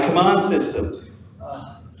or a command system.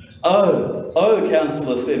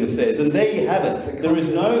 Councillor Sims says, and there you have it. There is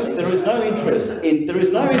no interest, may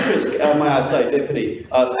I say, Deputy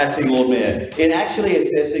Acting Lord Mayor, in actually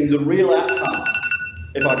assessing the real outcomes.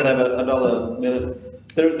 If I could have another minute.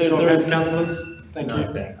 There is councillors. Thank you.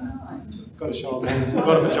 No, thanks. Got a show of hands. I've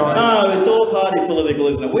got a majority. No, it's all party political,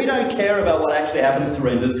 isn't it? We don't care about what actually happens to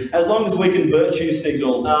renters as long as we can virtue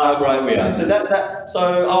signal how great we are.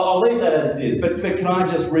 So I'll leave that as it is. But can I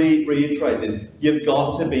just reiterate this? You've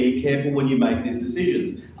got to be careful when you make these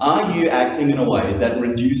decisions. Are you acting in a way that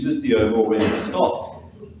reduces the overall rental stock?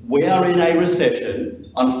 We are in a recession.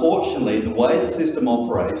 Unfortunately, the way the system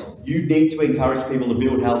operates, you need to encourage people to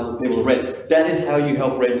build houses for people to rent. That is how you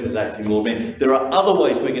help renters, Acting Lord Mayor. There are other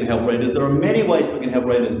ways we can help renters. There are many ways we can help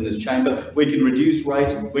renters in this chamber. We can reduce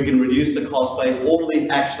rates, we can reduce the cost base. All of these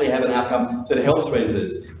actually have an outcome that helps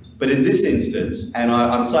renters. But in this instance, and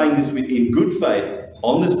I'm saying this in good faith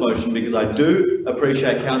on this motion because I do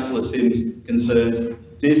appreciate Councillor Sims' concerns,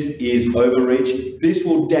 this is overreach. This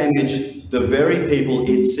will damage the very people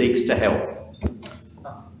it seeks to help.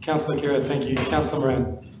 Councillor Kira, thank you. Councillor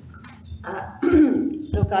Moran.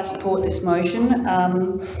 Look, I support this motion.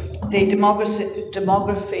 The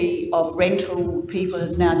demography of rental people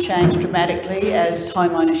has now changed dramatically as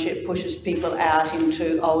home ownership pushes people out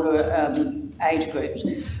into older age groups,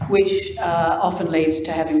 which often leads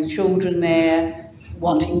to having children there,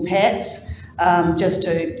 wanting pets. Just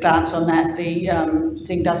to glance on that, the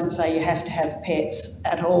thing doesn't say you have to have pets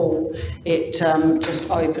at all. It just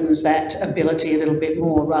opens that ability a little bit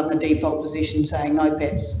more rather than the default position saying no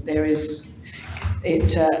pets.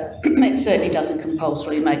 It certainly doesn't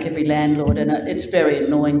compulsorily make every landlord, and it's very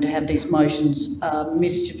annoying to have these motions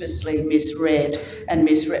mischievously misread and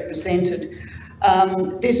misrepresented.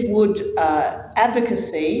 This would,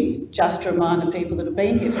 advocacy, just to remind the people that have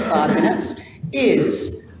been here for 5 minutes,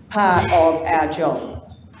 is part of our job.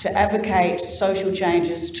 To advocate social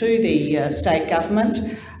changes to the state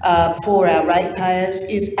government for our ratepayers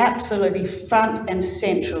is absolutely front and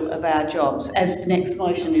central of our jobs, as the next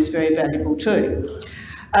motion is very valuable too.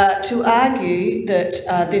 To argue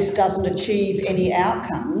that this doesn't achieve any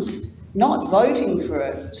outcomes, not voting for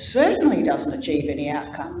it certainly doesn't achieve any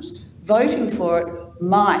outcomes. Voting for it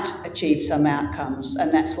might achieve some outcomes,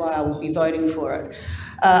 and that's why I will be voting for it.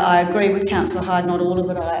 I agree with Councillor Hyde, not all of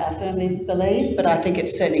it I firmly believe, but I think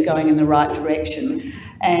it's certainly going in the right direction.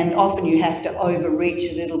 And often you have to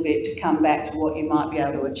overreach a little bit to come back to what you might be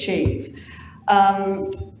able to achieve.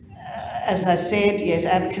 As I said, yes,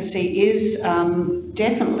 advocacy is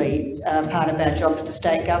definitely part of our job for the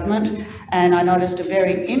state government, and I noticed a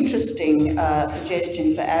very interesting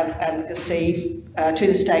suggestion for advocacy to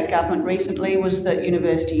the state government recently was that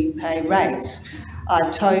university pay rates. I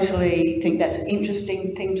totally think that's an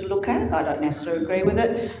interesting thing to look at. I don't necessarily agree with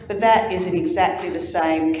it, but that is in exactly the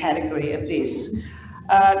same category of this.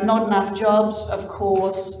 Not enough jobs, of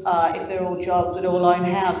course. If they're all jobs, we'd all own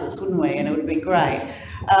houses, wouldn't we? And it would be great.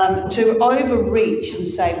 To overreach and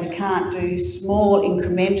say we can't do small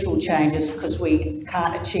incremental changes because we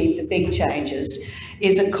can't achieve the big changes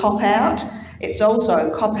is a cop-out. It's also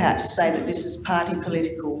a cop-out to say that this is party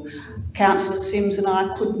political. Councillor Simms and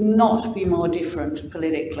I could not be more different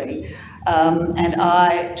politically, and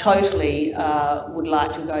I totally would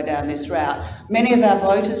like to go down this route. Many of our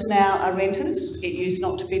voters now are renters. It used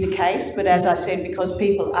not to be the case, but as I said, because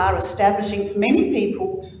people are establishing, many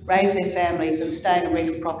people raise their families and stay in a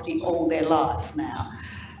rental property all their life now.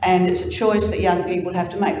 And it's a choice that young people have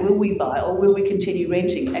to make. Will we buy or will we continue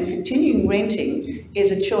renting? And continuing renting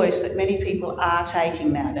is a choice that many people are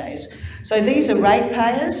taking nowadays. So these are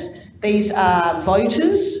ratepayers. These are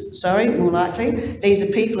voters, sorry, more likely. These are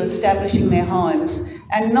people establishing their homes,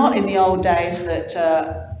 and not in the old days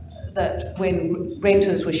that when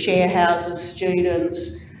renters were share houses,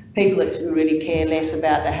 students, people that didn't really care less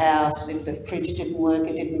about the house. If the fridge didn't work,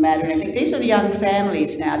 it didn't matter anything. These are the young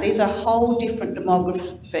families now. These are a whole different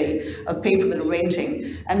demography of people that are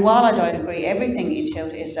renting. And while I don't agree everything in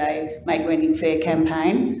Shelter SA Make Renting Fair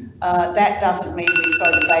campaign, that doesn't mean we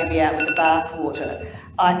throw the baby out with the bathwater.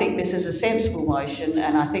 I think this is a sensible motion,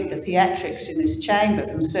 and I think the theatrics in this chamber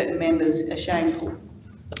from certain members are shameful.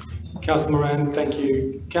 Councillor Moran, thank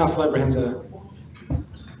you. Councillor Abrahamser.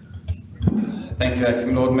 Thank you,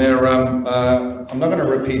 Acting Lord Mayor. I'm not going to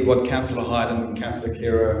repeat what Councillor Hyde and Councillor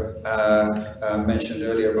Kira mentioned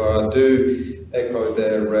earlier, but I do echo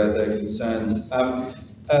their concerns. I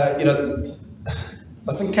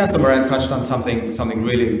think Councillor Moran touched on something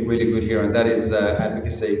really good here, and that is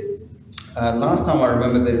advocacy. Last time I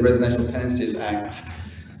remember the Residential Tenancies Act,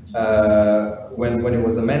 when it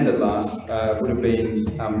was amended last, would have been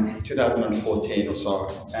 2014 or so,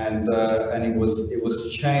 and it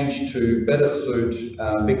was changed to better suit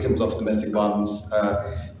victims of domestic violence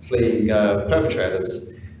fleeing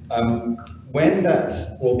perpetrators.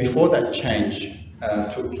 Before that change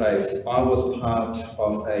took place, I was part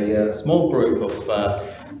of a small group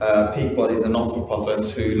of peak bodies and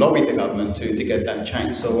not-for-profits who lobbied the government to get that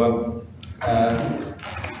change. So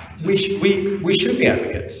we should be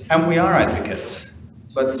advocates, and we are advocates.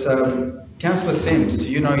 But Councillor Simms,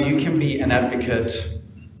 you can be an advocate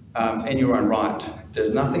in your own right.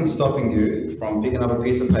 There's nothing stopping you from picking up a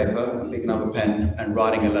piece of paper and picking up a pen and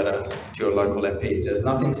writing a letter to your local MP. There's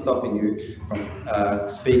nothing stopping you from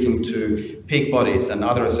speaking to peak bodies and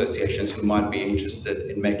other associations who might be interested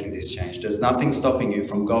in making this change. There's nothing stopping you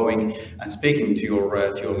from going and speaking to your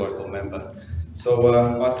local member.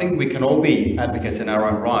 So I think we can all be advocates in our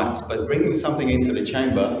own rights, but bringing something into the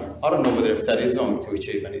chamber, I don't know whether if that is going to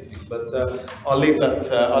achieve anything, but I'll leave that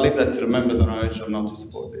to the members, and I urge them not to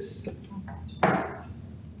support this.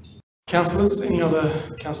 Councillors, any other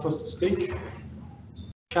councillors to speak?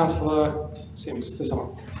 Councillor Simms, to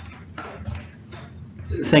someone.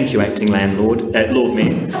 Thank you, Acting Lord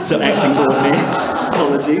Mayor. So, Acting Lord Mayor,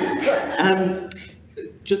 apologies.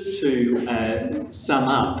 Just to sum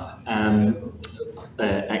up,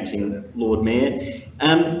 Acting Lord Mayor,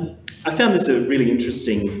 I found this a really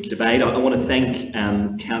interesting debate. I want to thank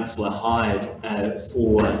Councillor Hyde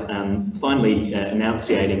for finally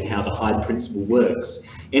enunciating how the Hyde principle works.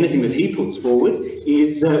 Anything that he puts forward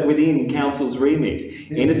is within Council's remit.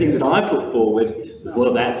 Anything that I put forward,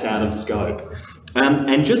 well, that's out of scope.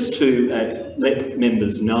 And just to let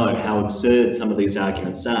members know how absurd some of these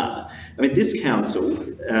arguments are, I mean, this council,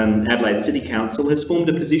 Adelaide City Council, has formed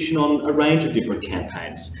a position on a range of different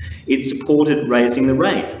campaigns. It supported raising the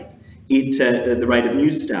rate. The rate of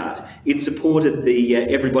New Start. It supported the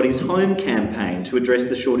Everybody's Home campaign to address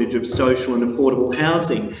the shortage of social and affordable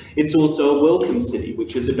housing. It's also a welcome city,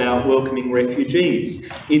 which is about welcoming refugees.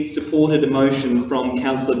 It supported a motion from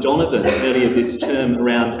Councillor Donovan earlier this term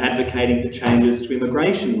around advocating for changes to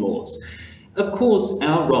immigration laws. Of course,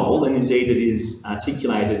 our role, and indeed it is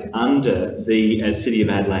articulated under the City of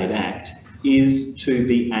Adelaide Act, is to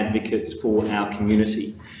be advocates for our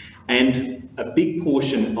community. And a big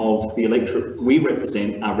portion of the electorate we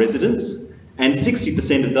represent are residents, and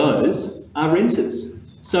 60% of those are renters.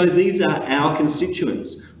 So these are our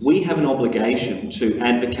constituents. We have an obligation to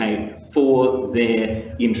advocate for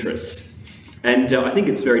their interests. And I think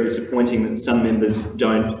it's very disappointing that some members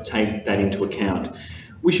don't take that into account.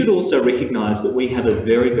 We should also recognise that we have a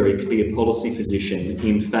very, very clear policy position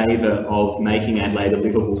in favour of making Adelaide a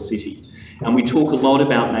livable city. And we talk a lot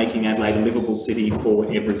about making Adelaide a livable city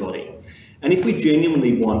for everybody. And if we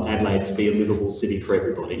genuinely want Adelaide to be a livable city for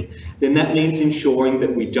everybody, then that means ensuring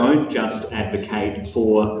that we don't just advocate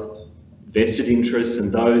for vested interests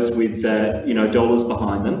and those with dollars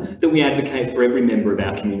behind them, that we advocate for every member of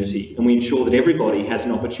our community and we ensure that everybody has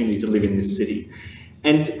an opportunity to live in this city.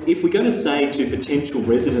 And if we're going to say to potential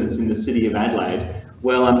residents in the City of Adelaide,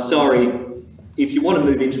 well, I'm sorry, if you want to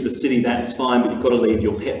move into the city, that's fine, but you've got to leave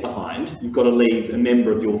your pet behind, you've got to leave a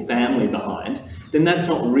member of your family behind, then that's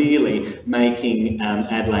not really making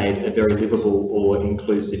Adelaide a very livable or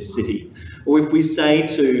inclusive city. Or if we say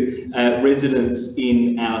to residents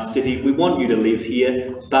in our city, we want you to live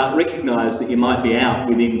here, but recognise that you might be out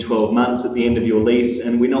within 12 months at the end of your lease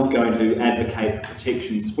and we're not going to advocate for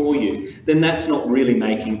protections for you, then that's not really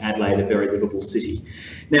making Adelaide a very livable city.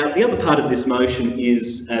 Now, the other part of this motion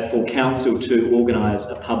is for Council to organise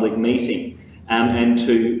a public meeting and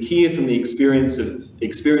to hear from the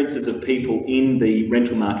experiences of people in the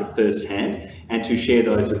rental market firsthand and to share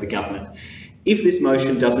those with the government. If this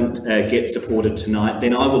motion doesn't get supported tonight,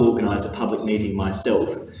 then I will organise a public meeting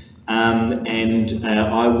myself and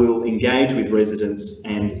I will engage with residents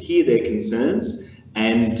and hear their concerns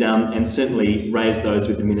and certainly raise those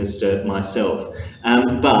with the Minister myself.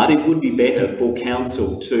 But it would be better for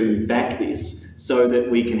Council to back this so that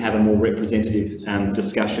we can have a more representative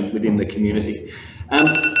discussion within the community.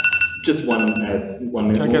 Just one minute.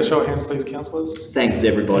 Can I get a show of hands, please, councillors? Thanks,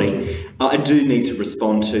 everybody. I do need to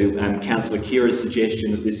respond to Councillor Kira's suggestion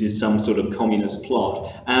that this is some sort of communist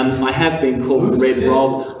plot. I have been called Red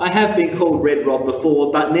Rob. I have been called Red Rob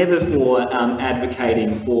before, but never for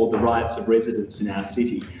advocating for the rights of residents in our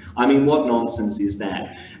city. I mean, what nonsense is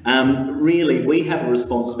that? Really, we have a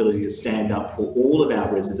responsibility to stand up for all of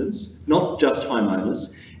our residents, not just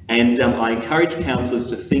homeowners. And I encourage councillors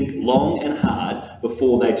to think long and hard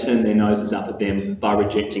before they turn their noses up at them by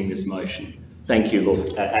rejecting this motion. Thank you,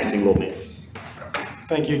 Acting Lord Mayor.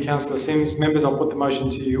 Thank you, Councillor Simms. Members, I'll put the motion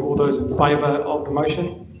to you. All those in favour of the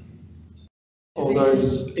motion? All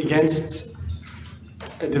those against?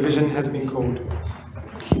 A division has been called.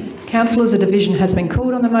 Councillors, a division has been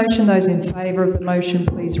called on the motion. Those in favour of the motion,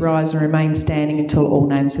 please rise and remain standing until all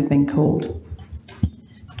names have been called.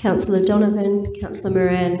 Councillor Donovan, Councillor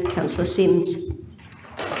Moran, Councillor Simms.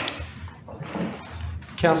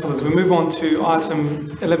 Councillors, we move on to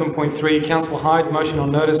item 11.3, Councillor Hyde, motion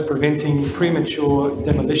on notice preventing premature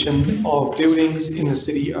demolition of buildings in the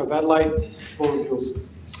City of Adelaide. Floor is yours.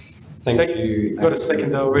 Thank you. Got a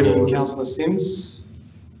second already, Councillor Simms.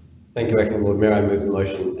 Thank you, Acting Lord Mayor. I move the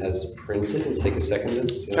motion as printed and seek a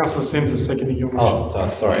second. Councillor Simms is seconding your motion. Oh,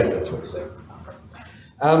 sorry, that's what I said.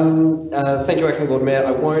 Thank you, Acting Lord Mayor.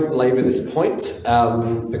 I won't labour this point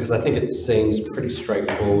because I think it seems pretty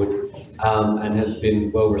straightforward and has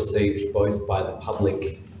been well received both by the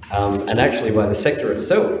public and actually by the sector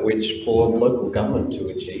itself, which for local government to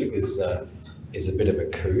achieve is a bit of a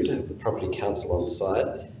coup to have the Property Council on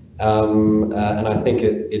side. And I think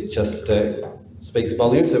it just speaks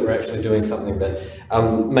volumes that we're actually doing something that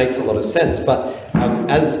makes a lot of sense. But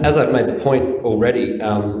as I've made the point already,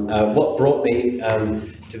 what brought me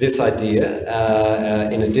to this idea,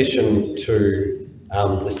 in addition to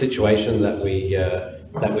the situation that we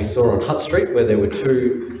that we saw on Hutt Street, where there were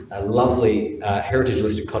two lovely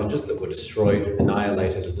heritage-listed cottages that were destroyed,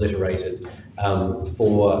 annihilated, obliterated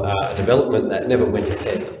for a development that never went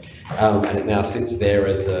ahead. And it now sits there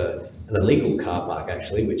as an illegal car park,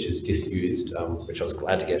 actually, which is disused, which I was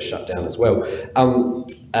glad to get shut down as well.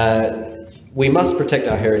 We must protect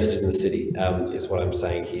our heritage in the city, is what I'm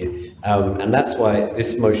saying here. And that's why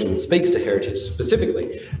this motion speaks to heritage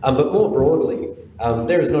specifically. But more broadly,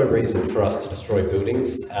 there is no reason for us to destroy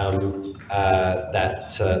buildings that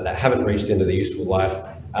haven't reached the end of their useful life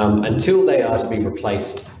until they are to be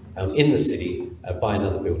replaced in the city by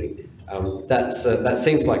another building. That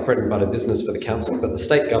seems like bread and butter business for the council, but the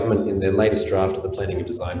state government in their latest draft of the Planning and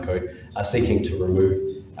Design Code are seeking to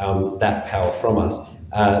remove that power from us.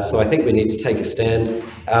 So I think we need to take a stand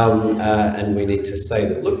and we need to say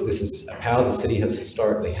that, look, this is a power the city has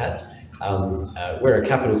historically had. We're a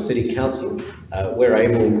capital city council. We're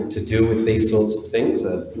able to deal with these sorts of things,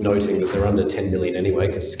 noting that they're under 10 million anyway,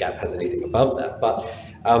 because SCAP has anything above that. But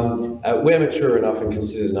we're mature enough and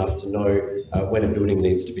considered enough to know when a building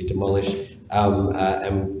needs to be demolished,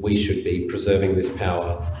 and we should be preserving this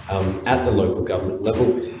power at the local government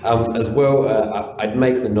level. As well, I'd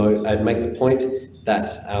make the point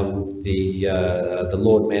that the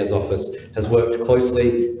Lord Mayor's office has worked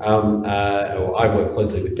closely, or I've worked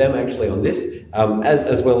closely with them actually on this,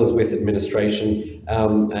 as well as with administration,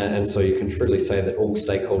 and so you can truly say that all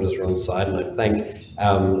stakeholders are on side, and I thank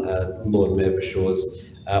Lord Mayor Bashaw's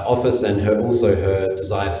office and also her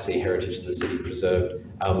desire to see heritage in the city preserved,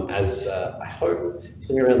 as I hope,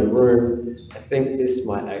 looking around the room, I think this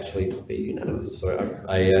might actually be unanimous, so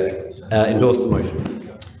I endorse the motion.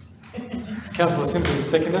 Councillor Sims is a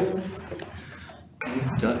seconder.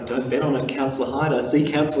 Don't bet on it, Councillor Hyde. I see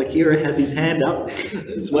Councillor Kira has his hand up.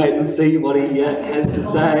 Let's wait and see what he has to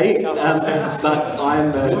say. But I'm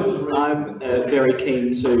very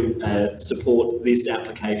keen to support this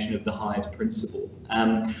application of the Hyde principle.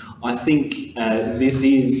 I think this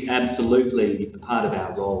is absolutely part of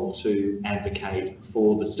our role to advocate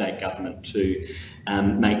for the state government to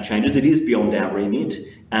make changes. It is beyond our remit,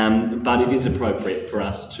 but it is appropriate for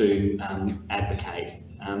us to advocate.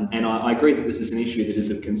 And I agree that this is an issue that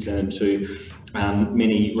is of concern to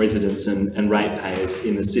many residents and ratepayers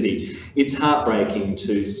in the city. It's heartbreaking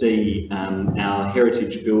to see our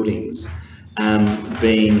heritage buildings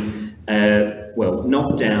being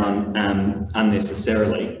knocked down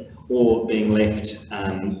unnecessarily, or being left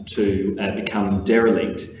to become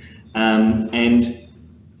derelict. And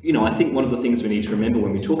you know, I think one of the things we need to remember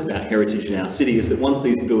when we talk about heritage in our city is that once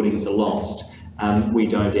these buildings are lost, we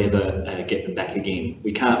don't ever get them back again.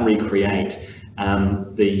 We can't recreate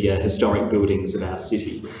the historic buildings of our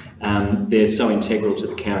city. They're so integral to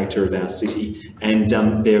the character of our city, and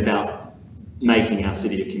they're about making our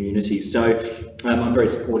city a community. So I'm very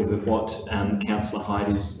supportive of what Councillor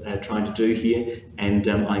Hyde is trying to do here, and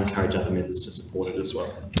I encourage other members to support it as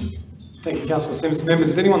well. Thank you, Councillor Sims.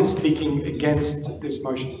 Members, is anyone speaking against this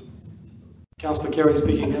motion? Councillor Kerry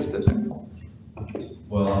speaking against it.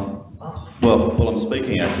 Well, I'm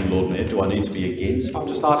speaking, Acting Lord Mayor. Do I need to be against? I'm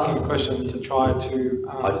just asking a question to try to...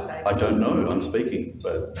 I don't know. I'm speaking,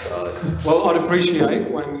 but... Well, I'd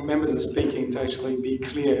appreciate when members are speaking to actually be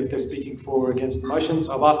clear if they're speaking for or against the motion.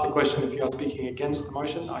 So I've asked the question, if you are speaking against the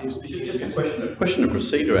motion, are you speaking against it? A question of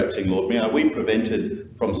procedure, Acting Lord Mayor. Are we prevented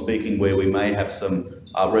from speaking where we may have some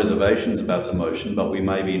reservations about the motion, but we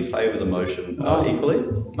may be in favour of the motion equally?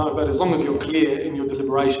 No, but as long as you're clear in your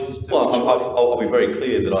deliberations... Well, I'll be very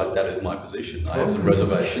clear that that is my position. I have some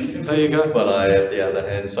reservations. There you go. But at the other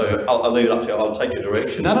hand, so I'll leave it up to you. I'll take your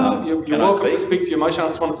direction. No, you're welcome to speak to your motion. I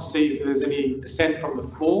just wanted to see if there's any dissent from the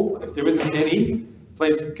floor. If there isn't any,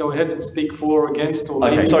 please go ahead and speak for or against. Or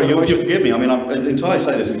okay, sorry, you forgive me. I mean, I'm entirely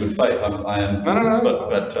saying this in good faith. I am,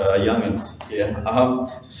 but young and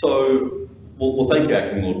well, thank you,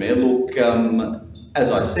 Acting Lord Mayor. Look,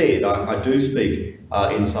 as I said, I do speak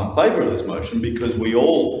in some favour of this motion because we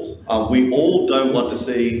all don't want to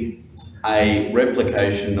see a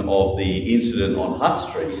replication of the incident on Hutt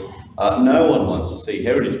Street. No one wants to see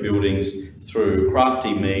heritage buildings through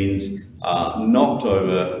crafty means knocked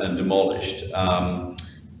over and demolished.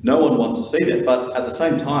 No one wants to see that, but at the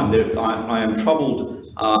same time, I am troubled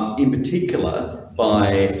in particular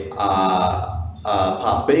by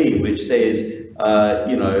Part B, which says,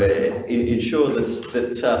 ensure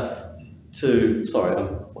sorry, I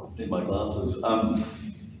need my glasses.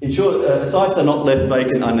 Ensure sites are not left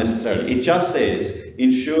vacant unnecessarily. It just says,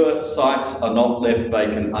 ensure sites are not left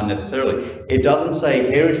vacant unnecessarily. It doesn't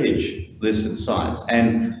say heritage listed sites.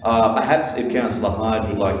 And perhaps if Councillor Hyde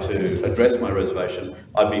would like to address my reservation,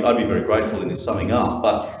 I'd be very grateful in this summing up.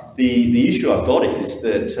 But the issue I've got is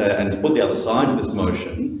that, and to put the other side of this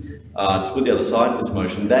motion,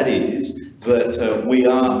 that is that we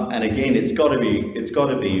are, and again, it's got to be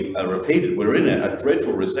repeated. We're in a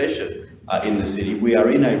dreadful recession in the city. We are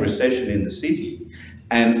in a recession in the city,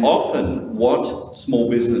 and often what small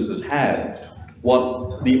businesses have,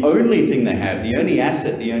 the only thing they have, the only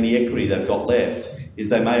asset, the only equity they've got left is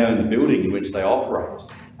they may own the building in which they operate,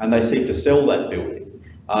 and they seek to sell that building.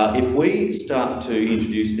 If we start to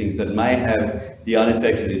introduce things that may have the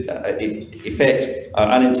unintended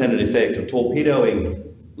effect of torpedoing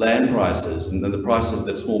land prices and the prices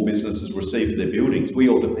that small businesses receive for their buildings, we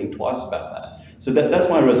ought to think twice about that. So that's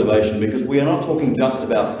my reservation, because we are not talking just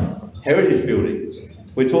about heritage buildings.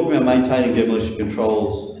 We're talking about maintaining demolition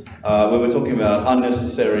controls, where we're talking about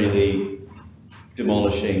unnecessarily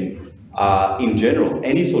demolishing in general,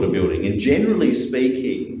 any sort of building. And generally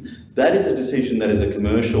speaking, that is a decision that is a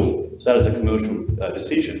commercial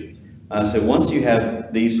decision. So once you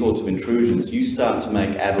have these sorts of intrusions, you start to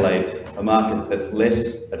make Adelaide a market that's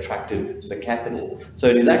less attractive for capital. So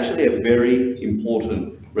it is actually a very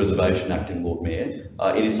important reservation, Acting Lord Mayor.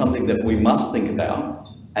 It is something that we must think about,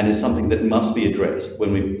 and is something that must be addressed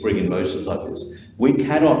when we bring in motions like this. We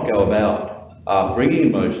cannot go about bringing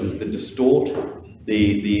in motions that distort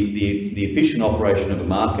the efficient operation of a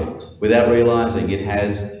market without realising it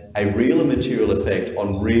has a real and material effect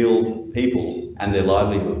on real people and their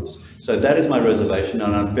livelihoods. So that is my reservation,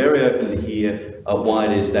 and I'm very open to hear why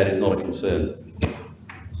it is that is not a concern.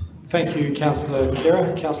 Thank you, Councillor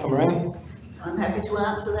Kira. Councillor Moran. I'm happy to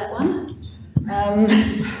answer that one.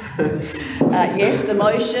 Yes, the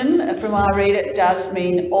motion, from I read it, does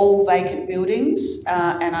mean all vacant buildings,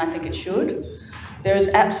 and I think it should. There is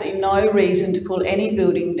absolutely no reason to pull any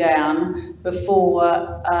building down before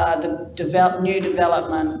the new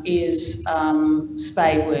development is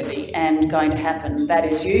spade-worthy and going to happen. That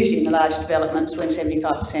is usually in the large developments when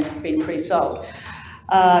 75% have been pre-sold.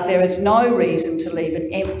 There is no reason to leave an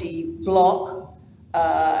empty block,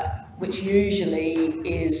 which usually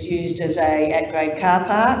is used as a at-grade car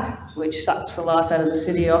park, which sucks the life out of the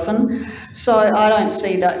city often. So I don't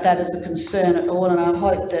see that as a concern at all, and I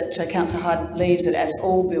hope that Councillor Hyde leaves it as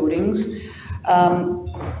all buildings.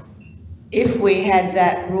 If we had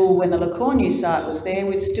that rule when the Lacornu site was there,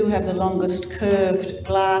 we'd still have the longest curved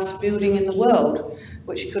glass building in the world,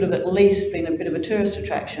 which could have at least been a bit of a tourist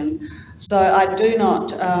attraction. So I do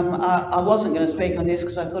not, I wasn't going to speak on this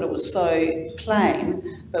because I thought it was so plain,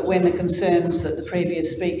 but when the concerns that the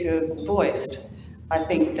previous speaker voiced, I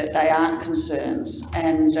think that they aren't concerns,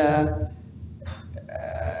 and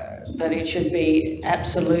that it should be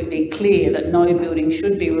absolutely clear that no building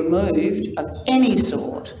should be removed of any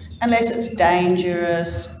sort unless it's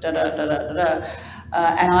dangerous, and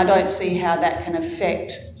I don't see how that can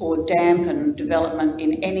affect or dampen development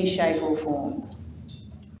in any shape or form.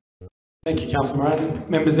 Thank you, Councillor Moran.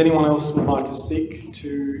 Members, anyone else would like to speak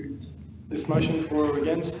to this motion for or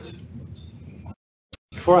against?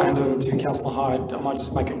 Before I hand over to Councillor Hyde, I might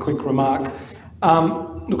just make a quick remark.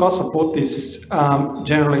 Look, I support this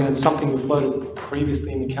generally, and it's something we floated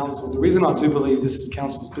previously in the council. The reason I do believe this is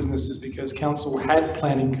council's business is because council had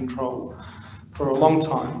planning control for a long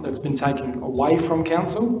time that's been taken away from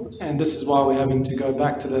council, and this is why we're having to go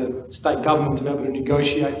back to the state government to be able to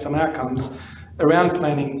negotiate some outcomes around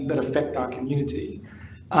planning that affect our community.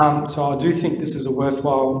 So I do think this is a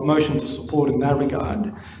worthwhile motion to support in that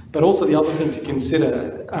regard. But also the other thing to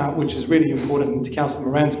consider, which is really important to Councillor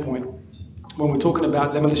Moran's point, when we're talking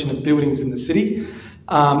about demolition of buildings in the city,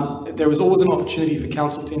 there is always an opportunity for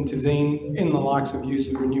council to intervene in the likes of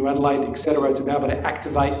use of Renew Adelaide, etc., to be able to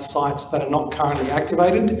activate sites that are not currently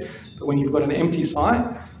activated. But when you've got an empty site,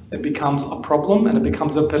 it becomes a problem, and it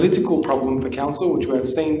becomes a political problem for council, which we have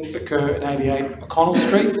seen occur in 88 O'Connell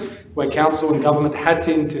Street, where council and government had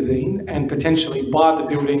to intervene and potentially buy the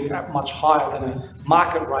building at much higher than a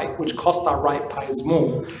market rate, which cost our ratepayers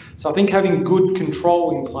more. So I think having good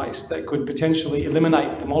control in place that could potentially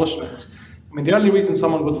eliminate demolishment. I mean, the only reason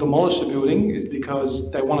someone would demolish a building is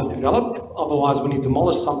because they want to develop. Otherwise, when you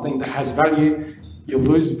demolish something that has value, you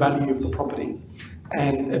lose value of the property.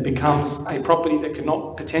 And it becomes a property that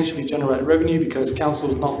cannot potentially generate revenue because council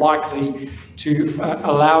is not likely to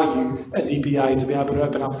allow you a DBA to be able to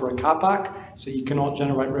open up for a car park. So you cannot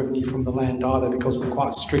generate revenue from the land either because we're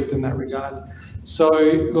quite strict in that regard. So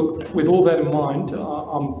look, with all that in mind,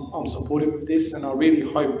 I'm supportive of this, and I really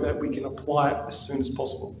hope that we can apply it as soon as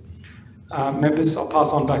possible. Members, I'll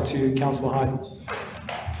pass on back to Councillor Hyde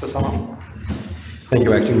to sum up. Thank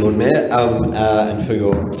you, Acting Lord Mayor, and for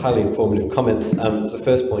your highly informative comments. The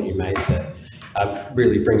first point you made that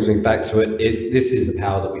really brings me back to it. This is a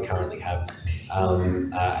power that we currently have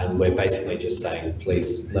And we're basically just saying,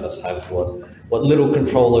 please let us have what little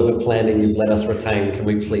control over planning you've let us retain. Can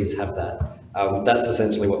we please have that? That's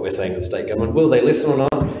essentially what we're saying to the state government. Will they listen or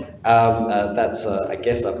not? That's, I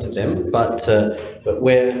guess, up to them. But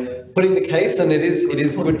we're putting the case, and it is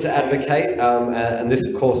good to advocate. And this,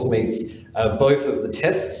 of course, meets both of the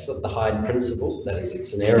tests of the Hyde principle, that is,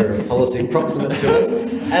 it's an area of policy proximate to us,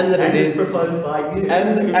 and that it is proposed by you,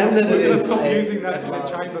 and that it is. Stop using that in the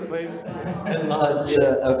chamber, please. Enlarge.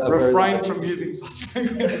 Refrain from using such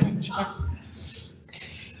language in the chamber.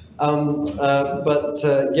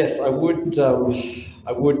 Yes, I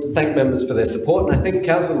would thank members for their support, and I think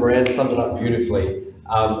Councillor Moran summed it up beautifully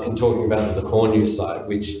in talking about the Cornu site,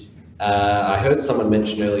 which I heard someone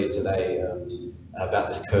mention earlier today about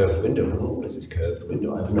this curved window. What is this curved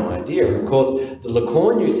window? I have no idea. And of course, the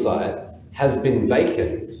Cornu site has been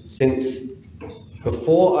vacant since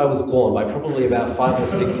before I was born by probably about 5 or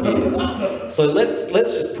 6 years. So let's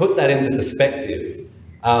just put that into perspective.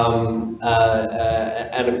 And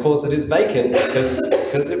of course it is vacant because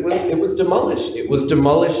it was demolished. It was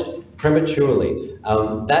demolished prematurely.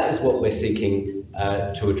 That is what we're seeking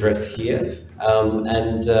to address here,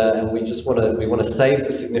 and we just want to save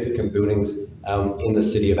the significant buildings in the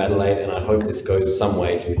city of Adelaide, and I hope this goes some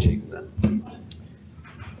way to achieving that.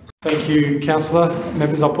 Thank you, Councillor.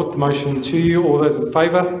 Members, I'll put the motion to you. All those in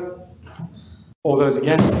favour? All those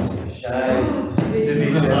against?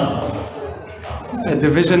 A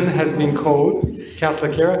division has been called.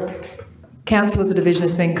 Councillor Khera. Councillors, a division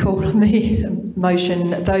has been called on the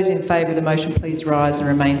motion. Those in favour of the motion, please rise and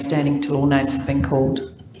remain standing until all names have been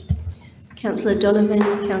called. Councillor Donovan,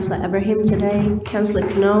 Councillor Abraham today, Councillor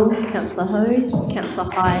Knoll, Councillor Ho,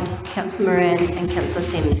 Councillor Hyde, Councillor Moran and Councillor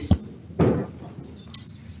Simms.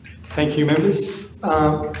 Thank you, members.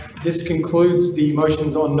 This concludes the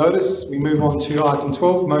motions on notice. We move on to item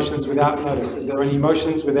 12, motions without notice. Is there any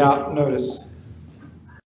motions without notice?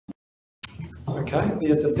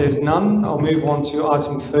 Okay, there's none. I'll move on to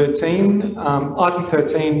item 13. Item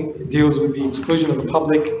 13 deals with the exclusion of the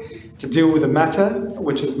public to deal with a matter,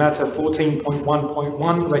 which is matter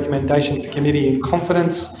 14.1.1, recommendation for committee in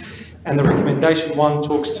confidence. And the recommendation 1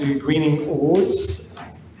 talks to greening awards.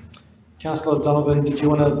 Councillor Donovan, did you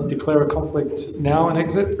want to declare a conflict now and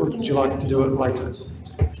exit, or would you like to do it later?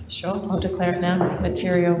 Sure, I'll declare it now.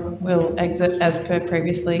 Material will exit as per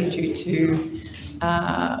previously due to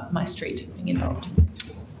my street being involved.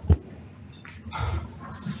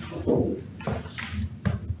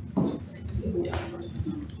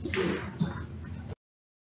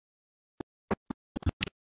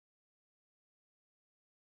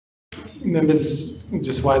 Members,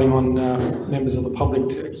 just waiting on members of the public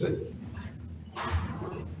to exit.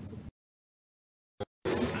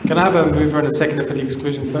 Can I have a mover and a seconder for the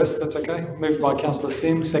exclusion first? That's okay. Moved by Councillor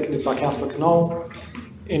Simms, seconded by Councillor Knoll.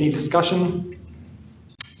 Any discussion?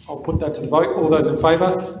 I'll put that to the vote. All those in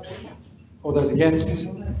favour? All those against?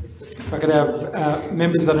 If I could have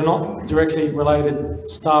members that are not directly related,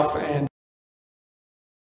 staff and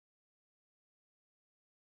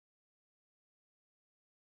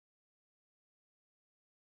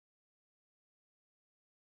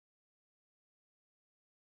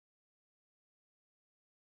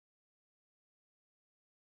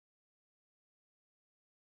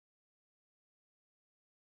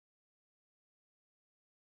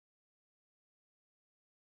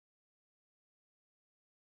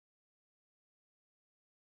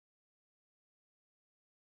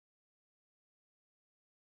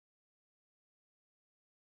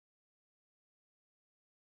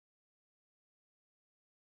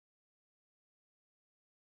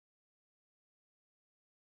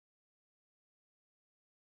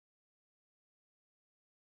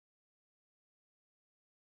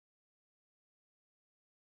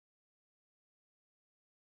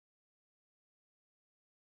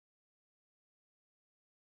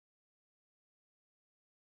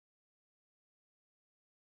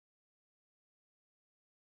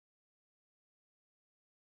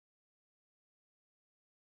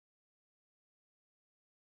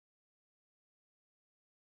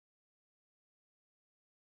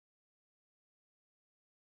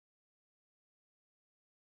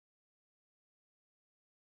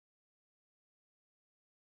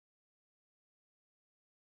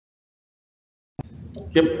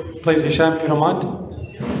yep, please Hisham, if you don't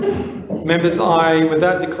mind. Members, I with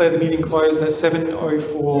that declare the meeting closed at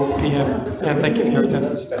 7:04 p.m. and thank you for your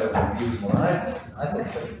attendance.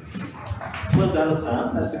 Well done,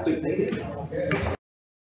 Hassan. That's a quick meeting.